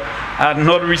 Speaker, had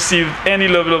not received any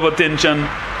level of attention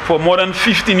for more than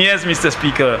 15 years, Mr.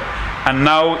 Speaker. And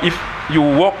now, if you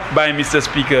walk by, Mr.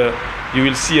 Speaker, you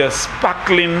will see a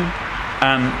sparkling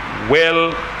and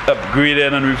well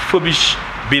upgraded and refurbished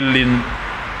building,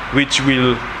 which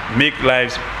will make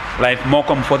life more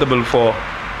comfortable for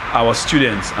our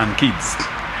students and kids.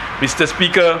 Mr.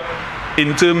 Speaker,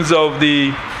 in terms of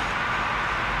the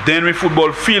Dennery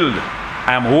football field,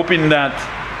 I am hoping that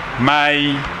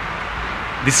my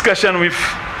discussion with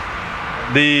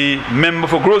the member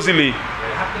for Grosley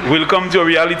will come to a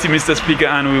reality, Mr. Speaker,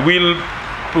 and we will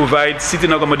provide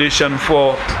sitting accommodation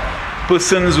for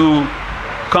persons who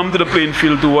come to the playing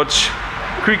field to watch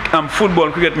football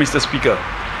and cricket, Mr. Speaker.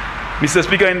 Mr.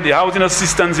 Speaker, the housing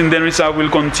assistance in Dennery South will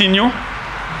continue,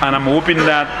 and I'm hoping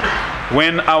that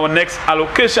when our next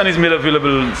allocation is made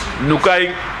available,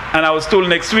 Nukai, and I was told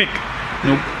next week,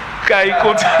 Nukai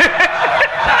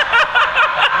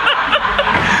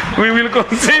we will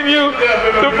continue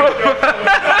to provide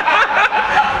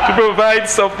to provide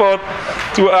support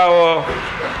to our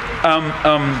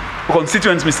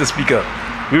constituents, Mr. Speaker.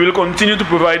 We will continue to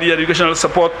provide the educational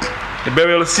support, the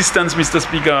burial assistance, Mr.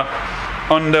 Speaker,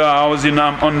 under housing,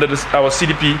 under our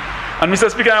CDP. And Mr.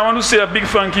 Speaker, I want to say a big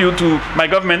thank you to my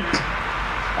government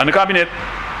and the cabinet,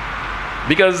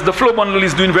 because the flow bundle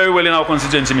is doing very well in our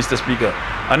constituency, Mr. Speaker.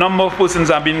 A number of persons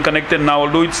have been connected now,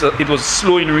 although it was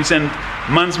slow in recent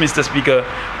months, Mr. Speaker,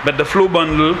 but the flow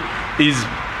bundle is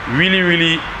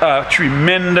really a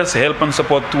tremendous help and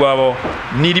support to our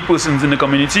needy persons in the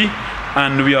community,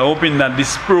 and we are hoping that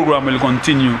this program will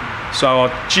continue so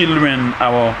our children,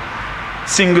 our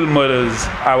single mothers,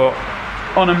 our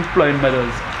unemployed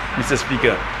mothers, Mr.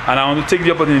 Speaker. And I want to take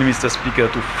the opportunity, Mr. Speaker,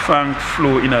 to thank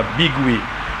Flo in a big way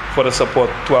for the support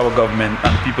to our government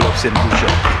and people of St. Lucia.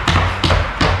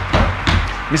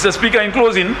 Mr. Speaker, in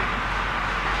closing,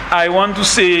 I want to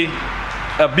say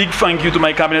a big thank you to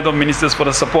my cabinet of ministers for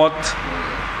the support.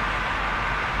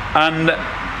 And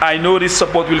I know this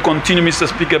support will continue, Mr.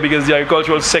 Speaker, because the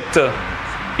agricultural sector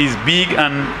is big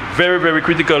and very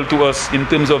critical to us in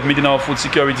terms of meeting our food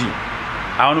security.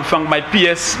 I want to thank my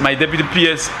PS, my deputy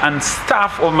PS, and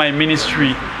staff of my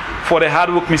ministry for the hard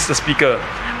work, Mr. Speaker.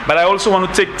 But I also want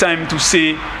to take time to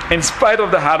say, in spite of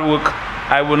the hard work,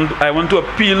 I want to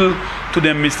appeal to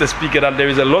them, Mr. Speaker, that there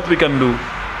is a lot we can do.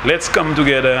 Let's come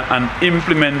together and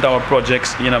implement our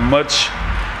projects in a much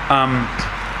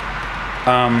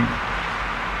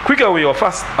quicker way, or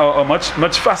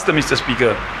much faster, Mr.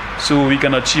 Speaker, so we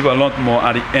can achieve a lot more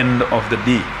at the end of the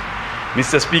day.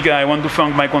 Mr. Speaker, I want to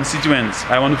thank my constituents.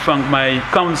 I want to thank my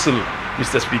council,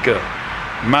 Mr. Speaker,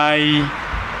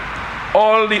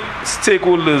 all the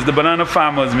stakeholders, the banana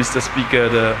farmers, Mr. Speaker,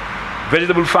 the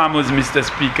vegetable farmers, Mr.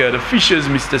 Speaker, the fishers,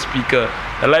 Mr. Speaker,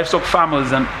 the livestock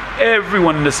farmers, and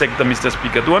everyone in the sector, Mr.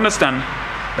 Speaker, to understand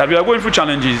that we are going through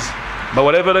challenges, but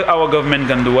whatever our government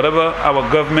can do, whatever our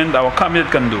government, our cabinet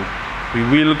can do, we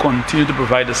will continue to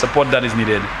provide the support that is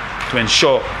needed to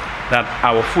ensure that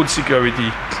our food security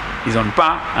is on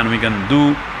par and we can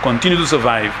continue to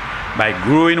survive by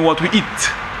growing what we eat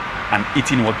and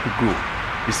eating what we grow.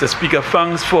 Mr. Speaker,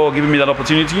 thanks for giving me that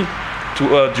opportunity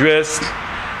to address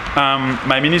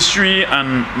my ministry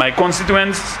and my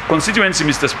constituency,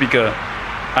 Mr. Speaker.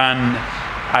 And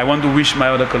I want to wish my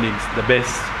other colleagues the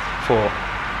best for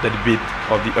the debate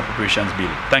of the Appropriations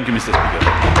Bill. Thank you, Mr.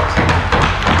 Speaker.